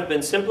could not have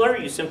been simpler.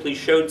 You simply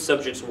showed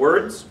subjects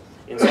words.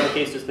 In some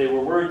cases they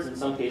were words, in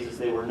some cases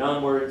they were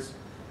non-words.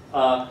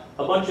 A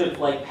bunch of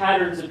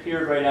patterns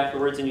appeared right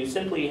afterwards, and you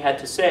simply had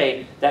to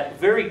say that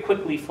very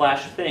quickly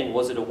flashed thing,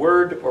 was it a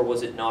word or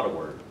was it not a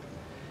word?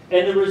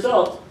 And the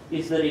result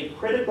is that a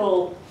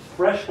critical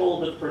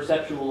threshold of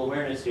perceptual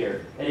awareness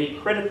here, at a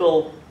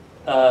critical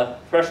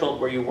threshold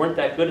where you weren't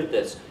that good at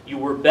this, you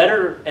were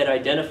better at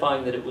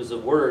identifying that it was a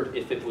word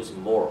if it was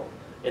moral.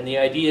 And the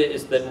idea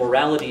is that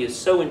morality is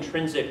so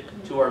intrinsic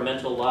to our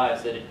mental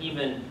lives that it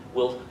even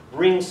will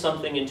bring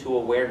something into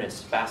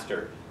awareness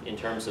faster in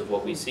terms of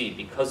what we see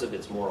because of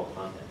its moral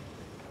content.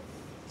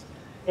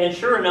 And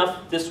sure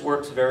enough, this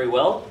works very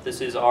well.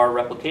 This is our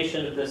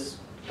replication of this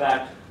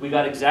fact. We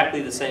got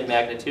exactly the same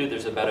magnitude.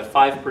 There's about a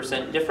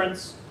 5%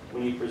 difference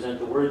when you present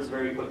the words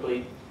very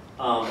quickly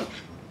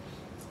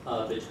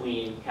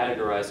between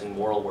categorizing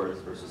moral words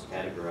versus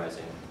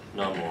categorizing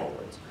non-moral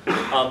words.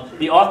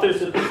 The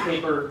authors of this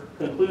paper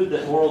conclude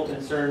that moral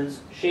concerns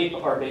shape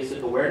our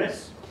basic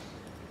awareness.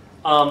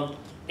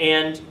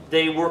 And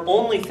they were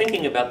only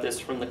thinking about this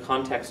from the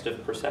context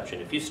of perception.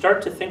 If you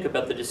start to think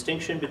about the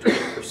distinction between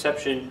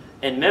perception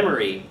and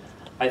memory,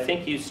 I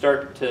think you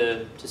start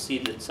to see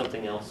that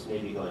something else may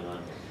be going on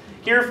here.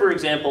 Here, for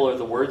example, are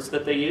the words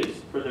that they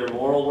used. For their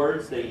moral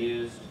words, they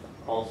used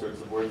all sorts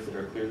of words that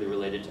are clearly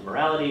related to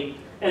morality.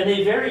 And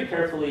they very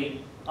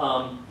carefully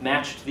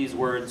matched these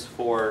words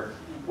for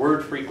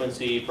word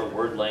frequency, for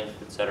word length,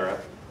 etc.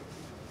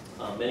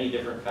 Many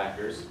different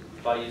factors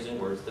by using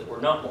words that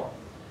were not moral.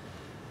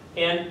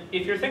 And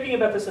if you're thinking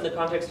about this in the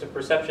context of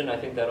perception, I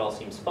think that all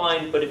seems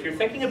fine. But if you're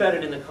thinking about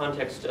it in the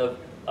context of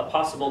a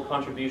possible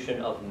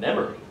contribution of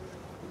memory,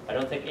 I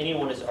don't think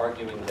anyone is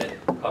arguing that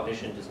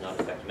cognition does not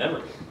affect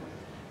memory.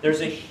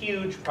 There's a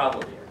huge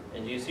problem here.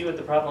 And do you see what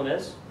the problem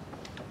is?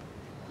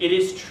 It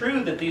is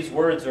true that these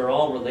words are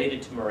all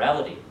related to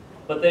morality,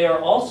 but they are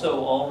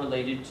also all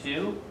related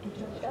to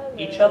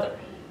each other.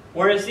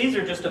 Whereas these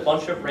are just a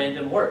bunch of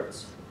random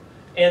words.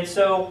 And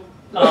so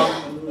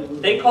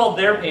they called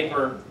their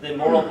paper the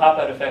Moral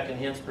Pop-Out Effect,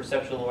 Enhanced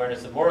Perceptual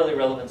Awareness of Morally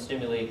Relevant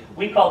Stimuli.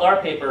 We called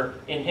our paper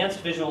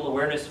Enhanced Visual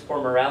Awareness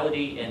for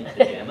Morality and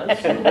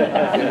Pajamas.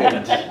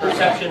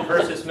 Perception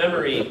versus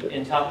Memory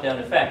in Top-Down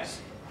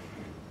Effects.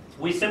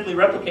 We simply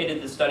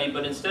replicated the study,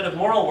 but instead of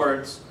moral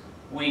words,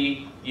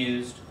 we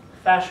used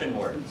fashion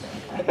words.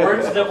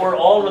 Words that were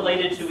all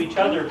related to each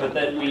other, but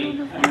that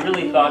we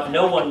really thought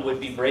no one would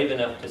be brave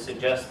enough to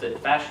suggest that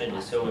fashion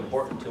is so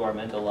important to our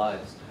mental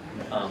lives.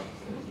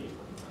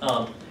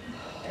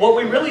 What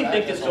we really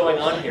think is going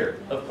on here,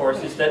 of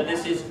course, is that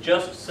this is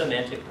just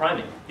semantic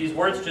priming. These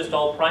words just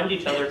all primed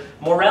each other.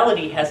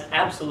 Morality has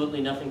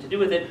absolutely nothing to do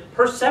with it.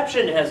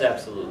 Perception has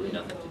absolutely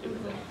nothing to do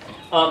with it.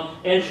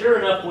 And sure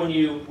enough, when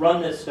you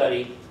run this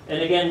study,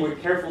 and again, we're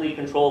carefully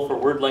controlled for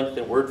word length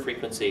and word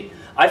frequency,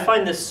 I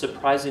find this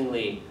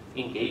surprisingly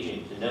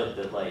engaging to note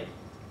that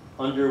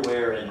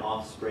underwear and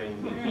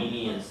offspring,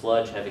 bikini and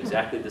sludge have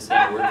exactly the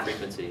same word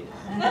frequency.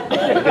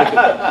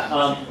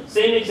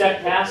 Same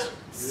exact task,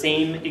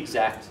 same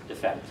exact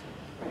effect.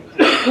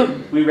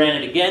 We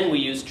ran it again. We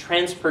used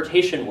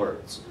transportation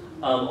words.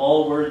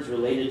 All words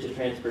related to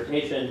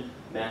transportation,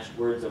 matched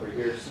words over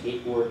here,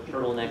 skateboard,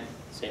 turtleneck,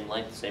 same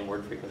length, same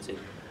word frequency.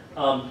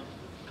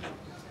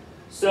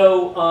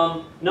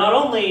 So not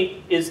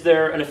only is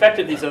there an effect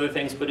of these other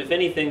things, but if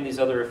anything, these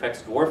other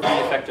effects dwarf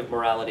the effect of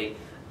morality.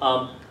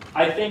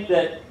 I think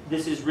that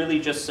this is really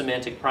just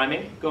semantic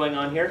priming going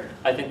on here.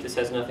 I think this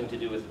has nothing to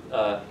do with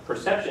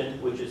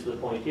perception, which is the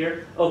point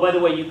here. Oh, by the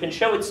way, you can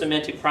show it's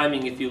semantic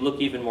priming if you look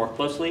even more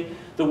closely.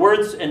 The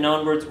words and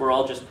non-words were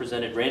all just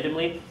presented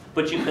randomly,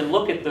 but you can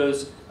look at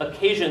those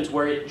occasions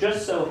where it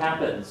just so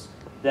happens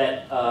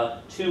that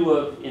two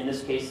of, in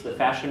this case, the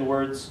fashion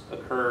words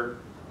occur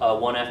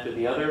one after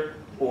the other,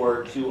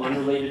 or two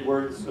unrelated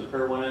words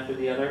occur one after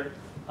the other.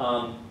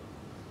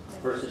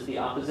 Versus the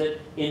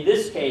opposite. In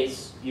this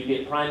case, you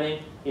get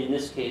priming. In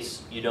this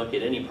case, you don't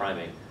get any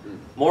priming.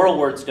 Moral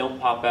words don't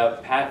pop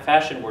out.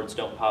 Fashion words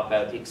don't pop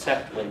out,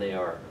 except when they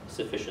are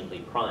sufficiently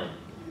primed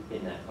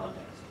in that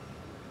context.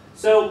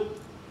 So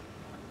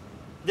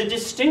the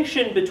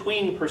distinction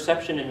between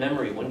perception and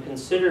memory, when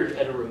considered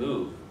at a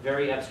remove,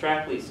 very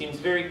abstractly, seems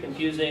very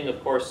confusing.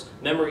 Of course,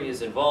 memory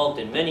is involved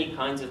in many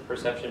kinds of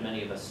perception.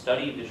 Many of us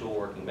study visual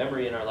working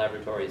memory in our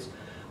laboratories.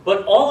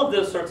 But all of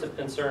those sorts of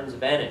concerns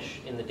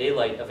vanish in the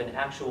daylight of an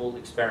actual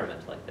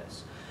experiment like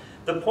this.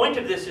 The point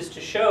of this is to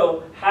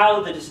show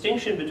how the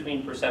distinction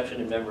between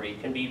perception and memory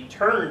can be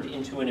turned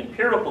into an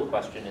empirical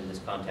question in this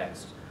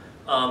context.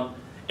 And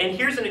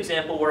here's an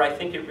example where I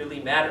think it really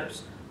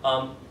matters.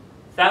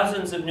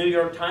 Thousands of New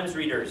York Times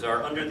readers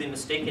are under the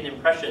mistaken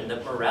impression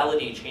that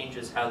morality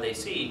changes how they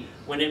see,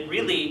 when it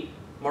really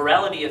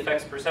morality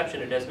affects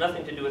perception. It has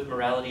nothing to do with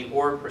morality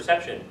or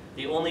perception.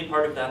 The only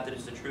part of that that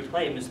is a true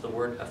claim is the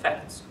word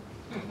affects.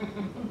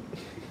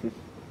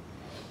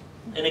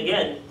 And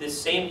again, this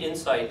same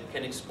insight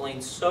can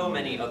explain so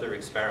many other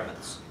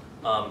experiments.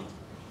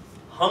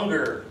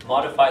 Hunger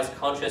modifies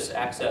conscious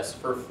access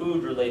for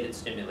food-related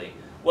stimuli.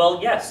 Well,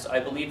 yes, I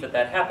believe that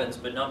that happens,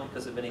 but not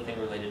because of anything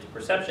related to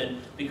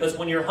perception, because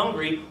when you're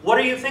hungry, what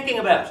are you thinking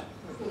about?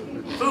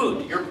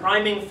 Food. You're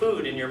priming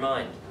food in your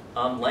mind.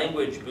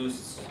 Language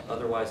boosts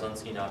otherwise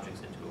unseen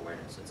objects into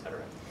awareness,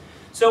 etc.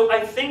 So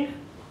I think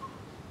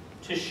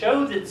to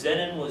show that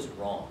Zenon was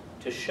wrong,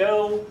 to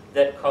show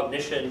that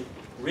cognition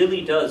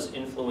really does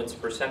influence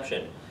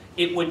perception,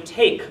 it would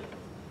take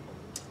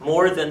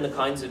more than the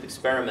kinds of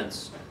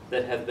experiments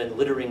that have been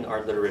littering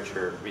our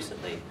literature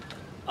recently,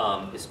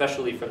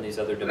 especially from these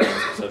other domains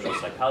of social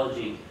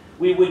psychology.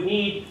 We would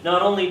need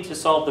not only to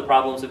solve the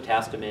problems of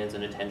task demands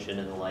and attention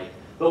and the like,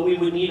 but we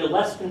would need a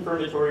less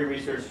confirmatory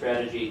research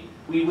strategy.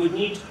 We would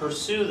need to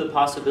pursue the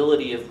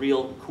possibility of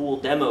real cool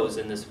demos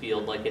in this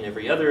field, like in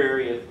every other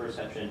area of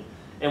perception.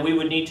 And we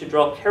would need to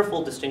draw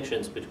careful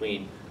distinctions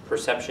between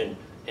perception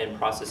and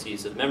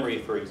processes of memory,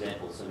 for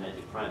example,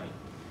 semantic priming.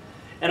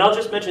 And I'll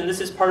just mention,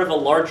 this is part of a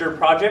larger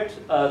project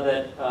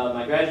that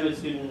my graduate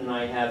student and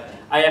I have.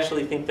 I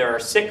actually think there are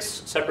 6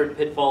 separate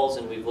pitfalls,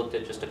 and we've looked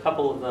at just a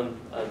couple of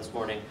them this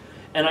morning.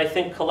 And I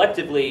think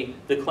collectively,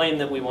 the claim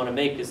that we want to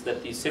make is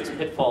that these 6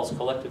 pitfalls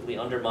collectively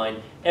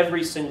undermine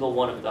every single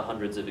one of the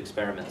hundreds of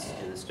experiments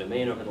in this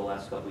domain over the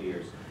last couple of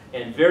years.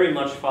 And very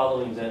much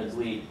following Zenon's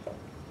lead,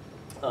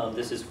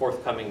 this is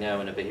forthcoming now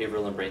in a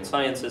Behavioral and Brain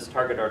Sciences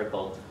target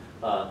article.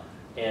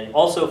 And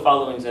also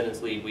following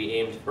Zenon's lead, we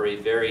aimed for a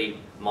very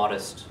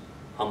modest,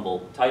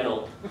 humble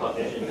title,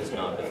 Cognition Does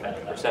Not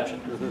Affect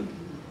Perception.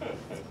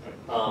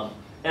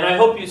 And I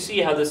hope you see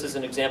how this is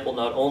an example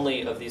not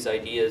only of these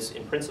ideas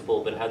in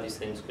principle, but how these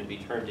things can be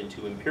turned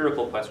into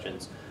empirical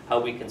questions, how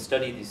we can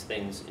study these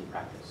things in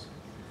practice.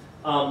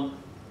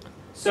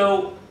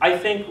 So I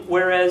think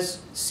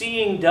whereas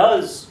seeing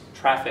does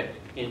traffic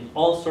in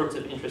all sorts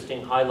of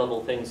interesting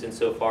high-level things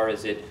insofar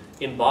as it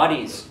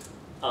embodies,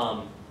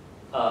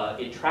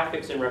 it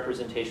traffics in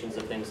representations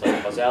of things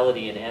like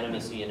causality and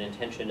animacy and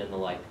intention and the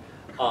like,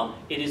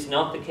 it is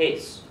not the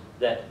case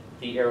that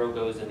the arrow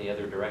goes in the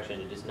other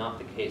direction. It is not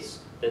the case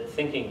that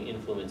thinking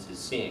influences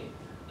seeing,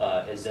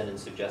 as Zenon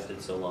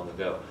suggested so long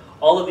ago.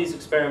 All of these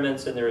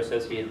experiments and their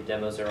associated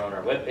demos are on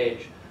our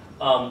webpage.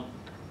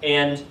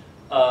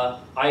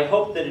 I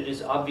hope that it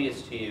is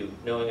obvious to you,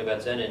 knowing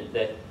about Zenon,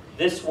 that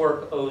this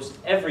work owes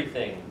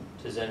everything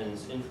to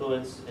Zenon's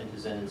influence and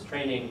to Zenon's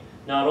training,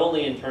 not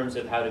only in terms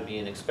of how to be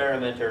an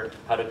experimenter,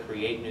 how to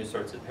create new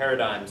sorts of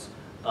paradigms,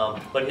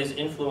 but his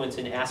influence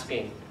in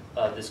asking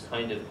this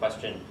kind of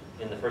question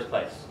in the first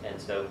place. And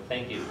so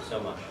thank you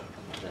so much.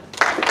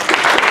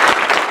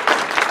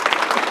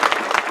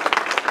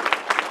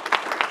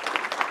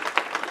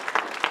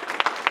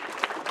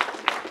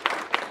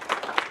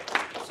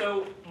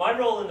 So my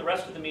role in the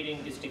rest of the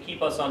meeting is to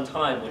keep us on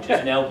time, which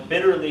is now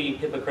bitterly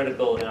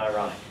hypocritical and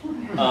ironic.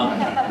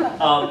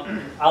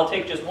 I'll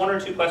take just 1 or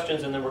 2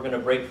 questions, and then we're going to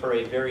break for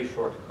a very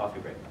short coffee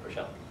break.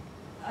 Rochelle.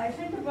 I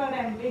think about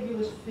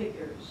ambiguous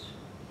figures.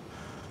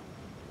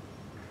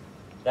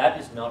 That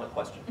is not a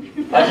question.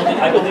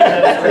 I believe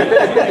that is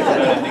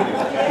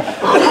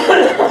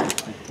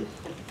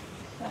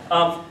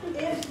true.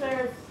 Is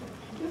there?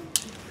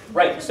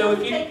 Right. So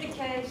if you take the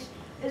case,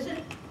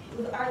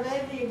 are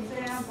they the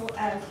example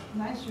as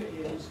nicer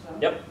use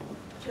them? Yep.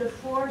 To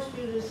force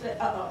you to say,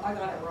 uh-oh, I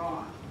got it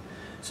wrong.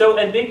 So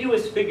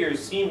ambiguous figures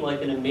seem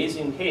like an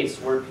amazing case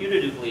where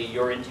putatively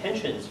your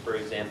intentions, for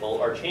example,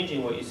 are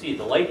changing what you see.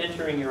 The light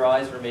entering your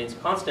eyes remains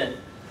constant,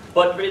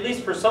 but at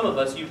least for some of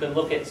us, you can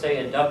look at, say,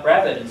 a duck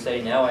rabbit and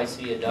say, now I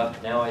see a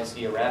duck, now I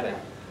see a rabbit.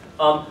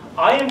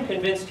 I am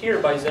convinced here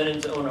by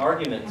Zenon's own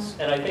arguments,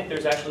 and I think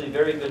there's actually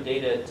very good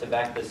data to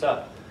back this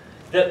up,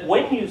 that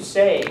when you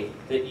say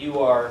that you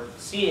are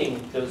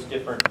seeing those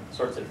different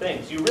sorts of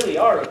things, you really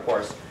are, of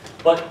course,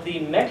 but the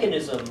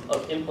mechanism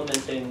of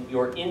implementing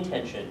your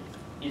intention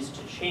is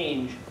to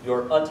change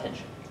your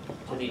attention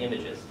to the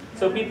images.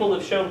 So people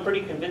have shown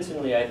pretty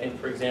convincingly, I think,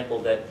 for example,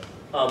 that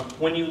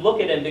when you look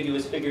at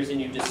ambiguous figures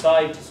and you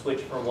decide to switch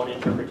from one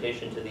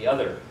interpretation to the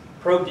other,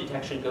 probe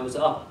detection goes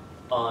up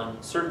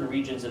on certain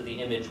regions of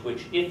the image,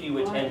 which if you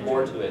attend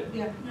more to it,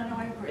 yeah, no,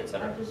 I agree.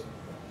 etc. I just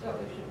thought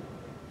we should.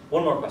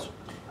 One more question.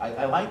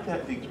 I like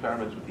that the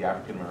experiments with the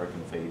African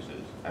American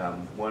faces, and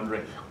I'm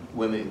wondering,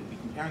 when they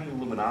comparing the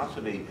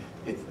luminosity,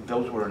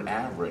 those were an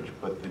average,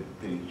 but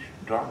the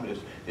darkness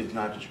is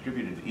not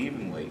distributed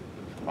evenly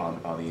on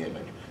the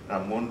image. And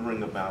I'm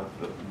wondering about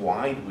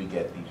why do we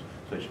get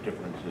such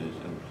differences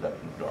in the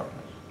perception of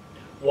darkness?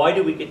 Why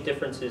do we get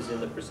differences in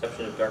the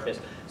perception of darkness?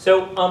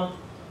 So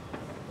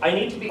I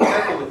need to be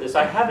careful with this.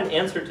 I have an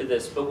answer to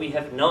this, but we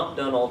have not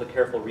done all the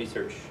careful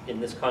research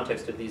in this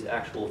context of these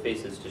actual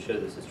faces to show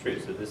this is true.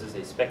 So this is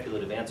a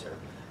speculative answer.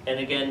 And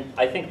again,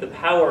 I think the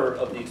power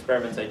of the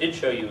experiments I did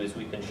show you is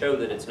we can show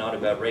that it's not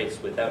about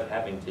race without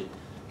having to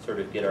sort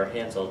of get our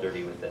hands all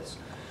dirty with this.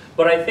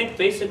 But I think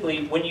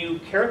basically when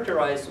you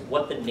characterize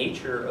what the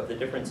nature of the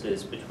difference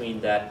is between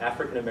that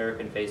African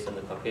American face and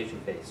the Caucasian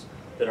face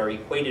that are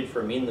equated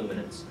for mean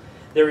luminance,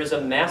 there is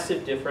a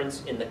massive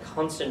difference in the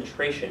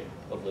concentration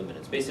of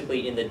luminance,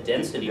 basically in the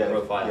density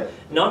profile, yes.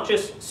 not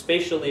just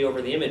spatially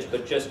over the image,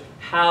 but just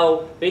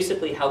how,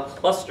 basically how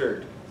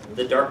clustered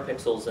the dark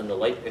pixels and the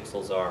light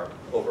pixels are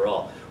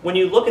overall. When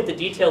you look at the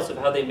details of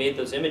how they made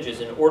those images,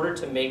 in order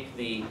to make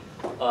the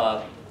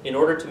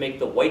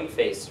white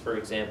face, for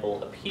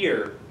example,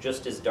 appear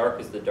just as dark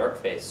as the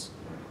dark face,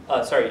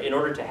 in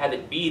order to have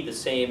it be the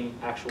same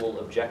actual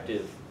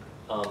objective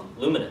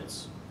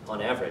luminance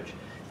on average,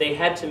 they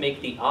had to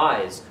make the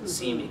eyes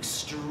seem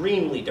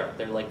extremely dark.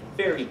 They're like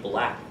very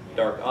black,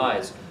 dark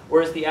eyes,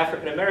 whereas the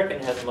African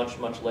American has much,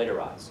 much lighter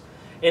eyes.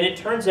 And it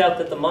turns out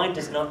that the mind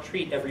does not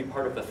treat every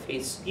part of a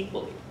face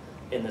equally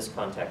in this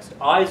context.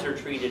 Eyes are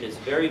treated as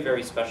very,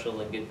 very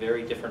special and get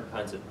very different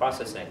kinds of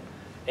processing.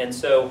 And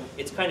so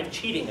it's kind of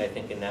cheating, I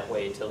think, in that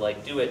way to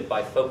like do it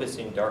by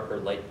focusing darker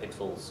light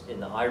pixels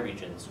in the eye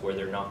regions where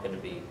they're not going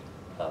to be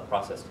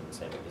processed in the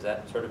same way. Does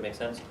that sort of make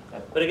sense?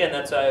 But again,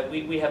 that's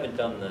we haven't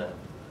done the.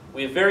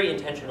 We have very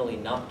intentionally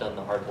not done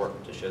the hard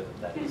work to show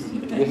that that is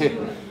the case.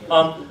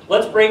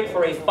 Let's break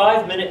for a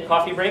 5-minute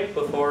coffee break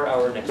before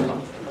our next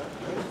talk.